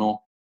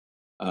phenomenal,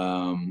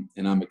 and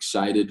I'm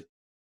excited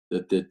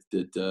that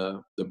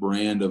the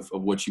brand of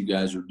what you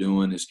guys are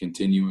doing is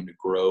continuing to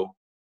grow,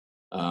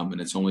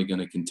 and it's only going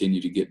to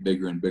continue to get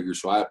bigger and bigger.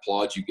 So I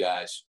applaud you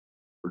guys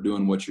for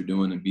doing what you're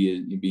doing and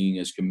being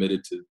as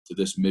committed to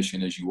this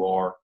mission as you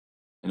are,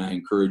 and I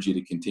encourage you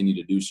to continue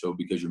to do so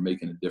because you're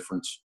making a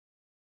difference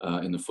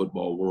in the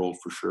football world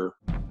for sure.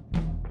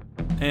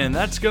 And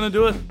that's going to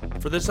do it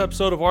for this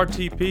episode of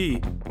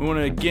RTP. We want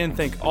to again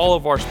thank all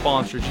of our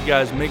sponsors. You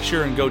guys make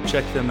sure and go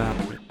check them out.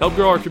 Help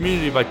grow our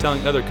community by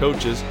telling other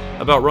coaches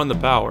about Run the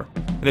Power.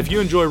 And if you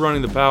enjoy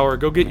running the Power,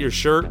 go get your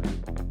shirt,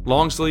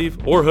 long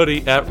sleeve, or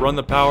hoodie at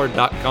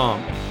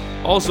runthepower.com.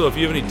 Also, if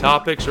you have any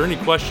topics or any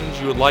questions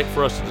you would like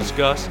for us to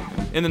discuss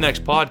in the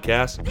next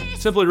podcast,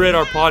 simply rate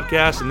our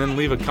podcast and then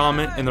leave a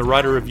comment in the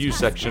writer review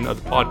section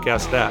of the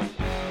podcast app.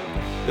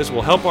 This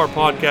will help our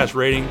podcast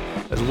rating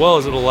as well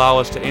as it'll allow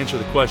us to answer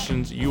the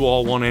questions you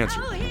all want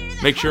answered.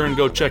 Make sure and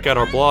go check out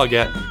our blog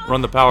at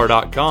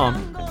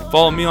runthepower.com.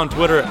 Follow me on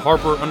Twitter at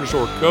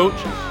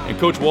Harper_Coach and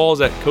Coach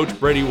Walls at Coach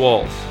Brady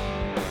Walls.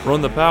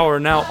 Run the Power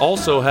now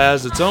also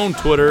has its own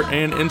Twitter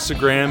and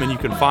Instagram, and you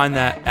can find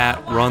that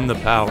at Run the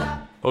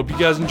Power. Hope you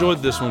guys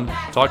enjoyed this one.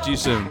 Talk to you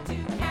soon.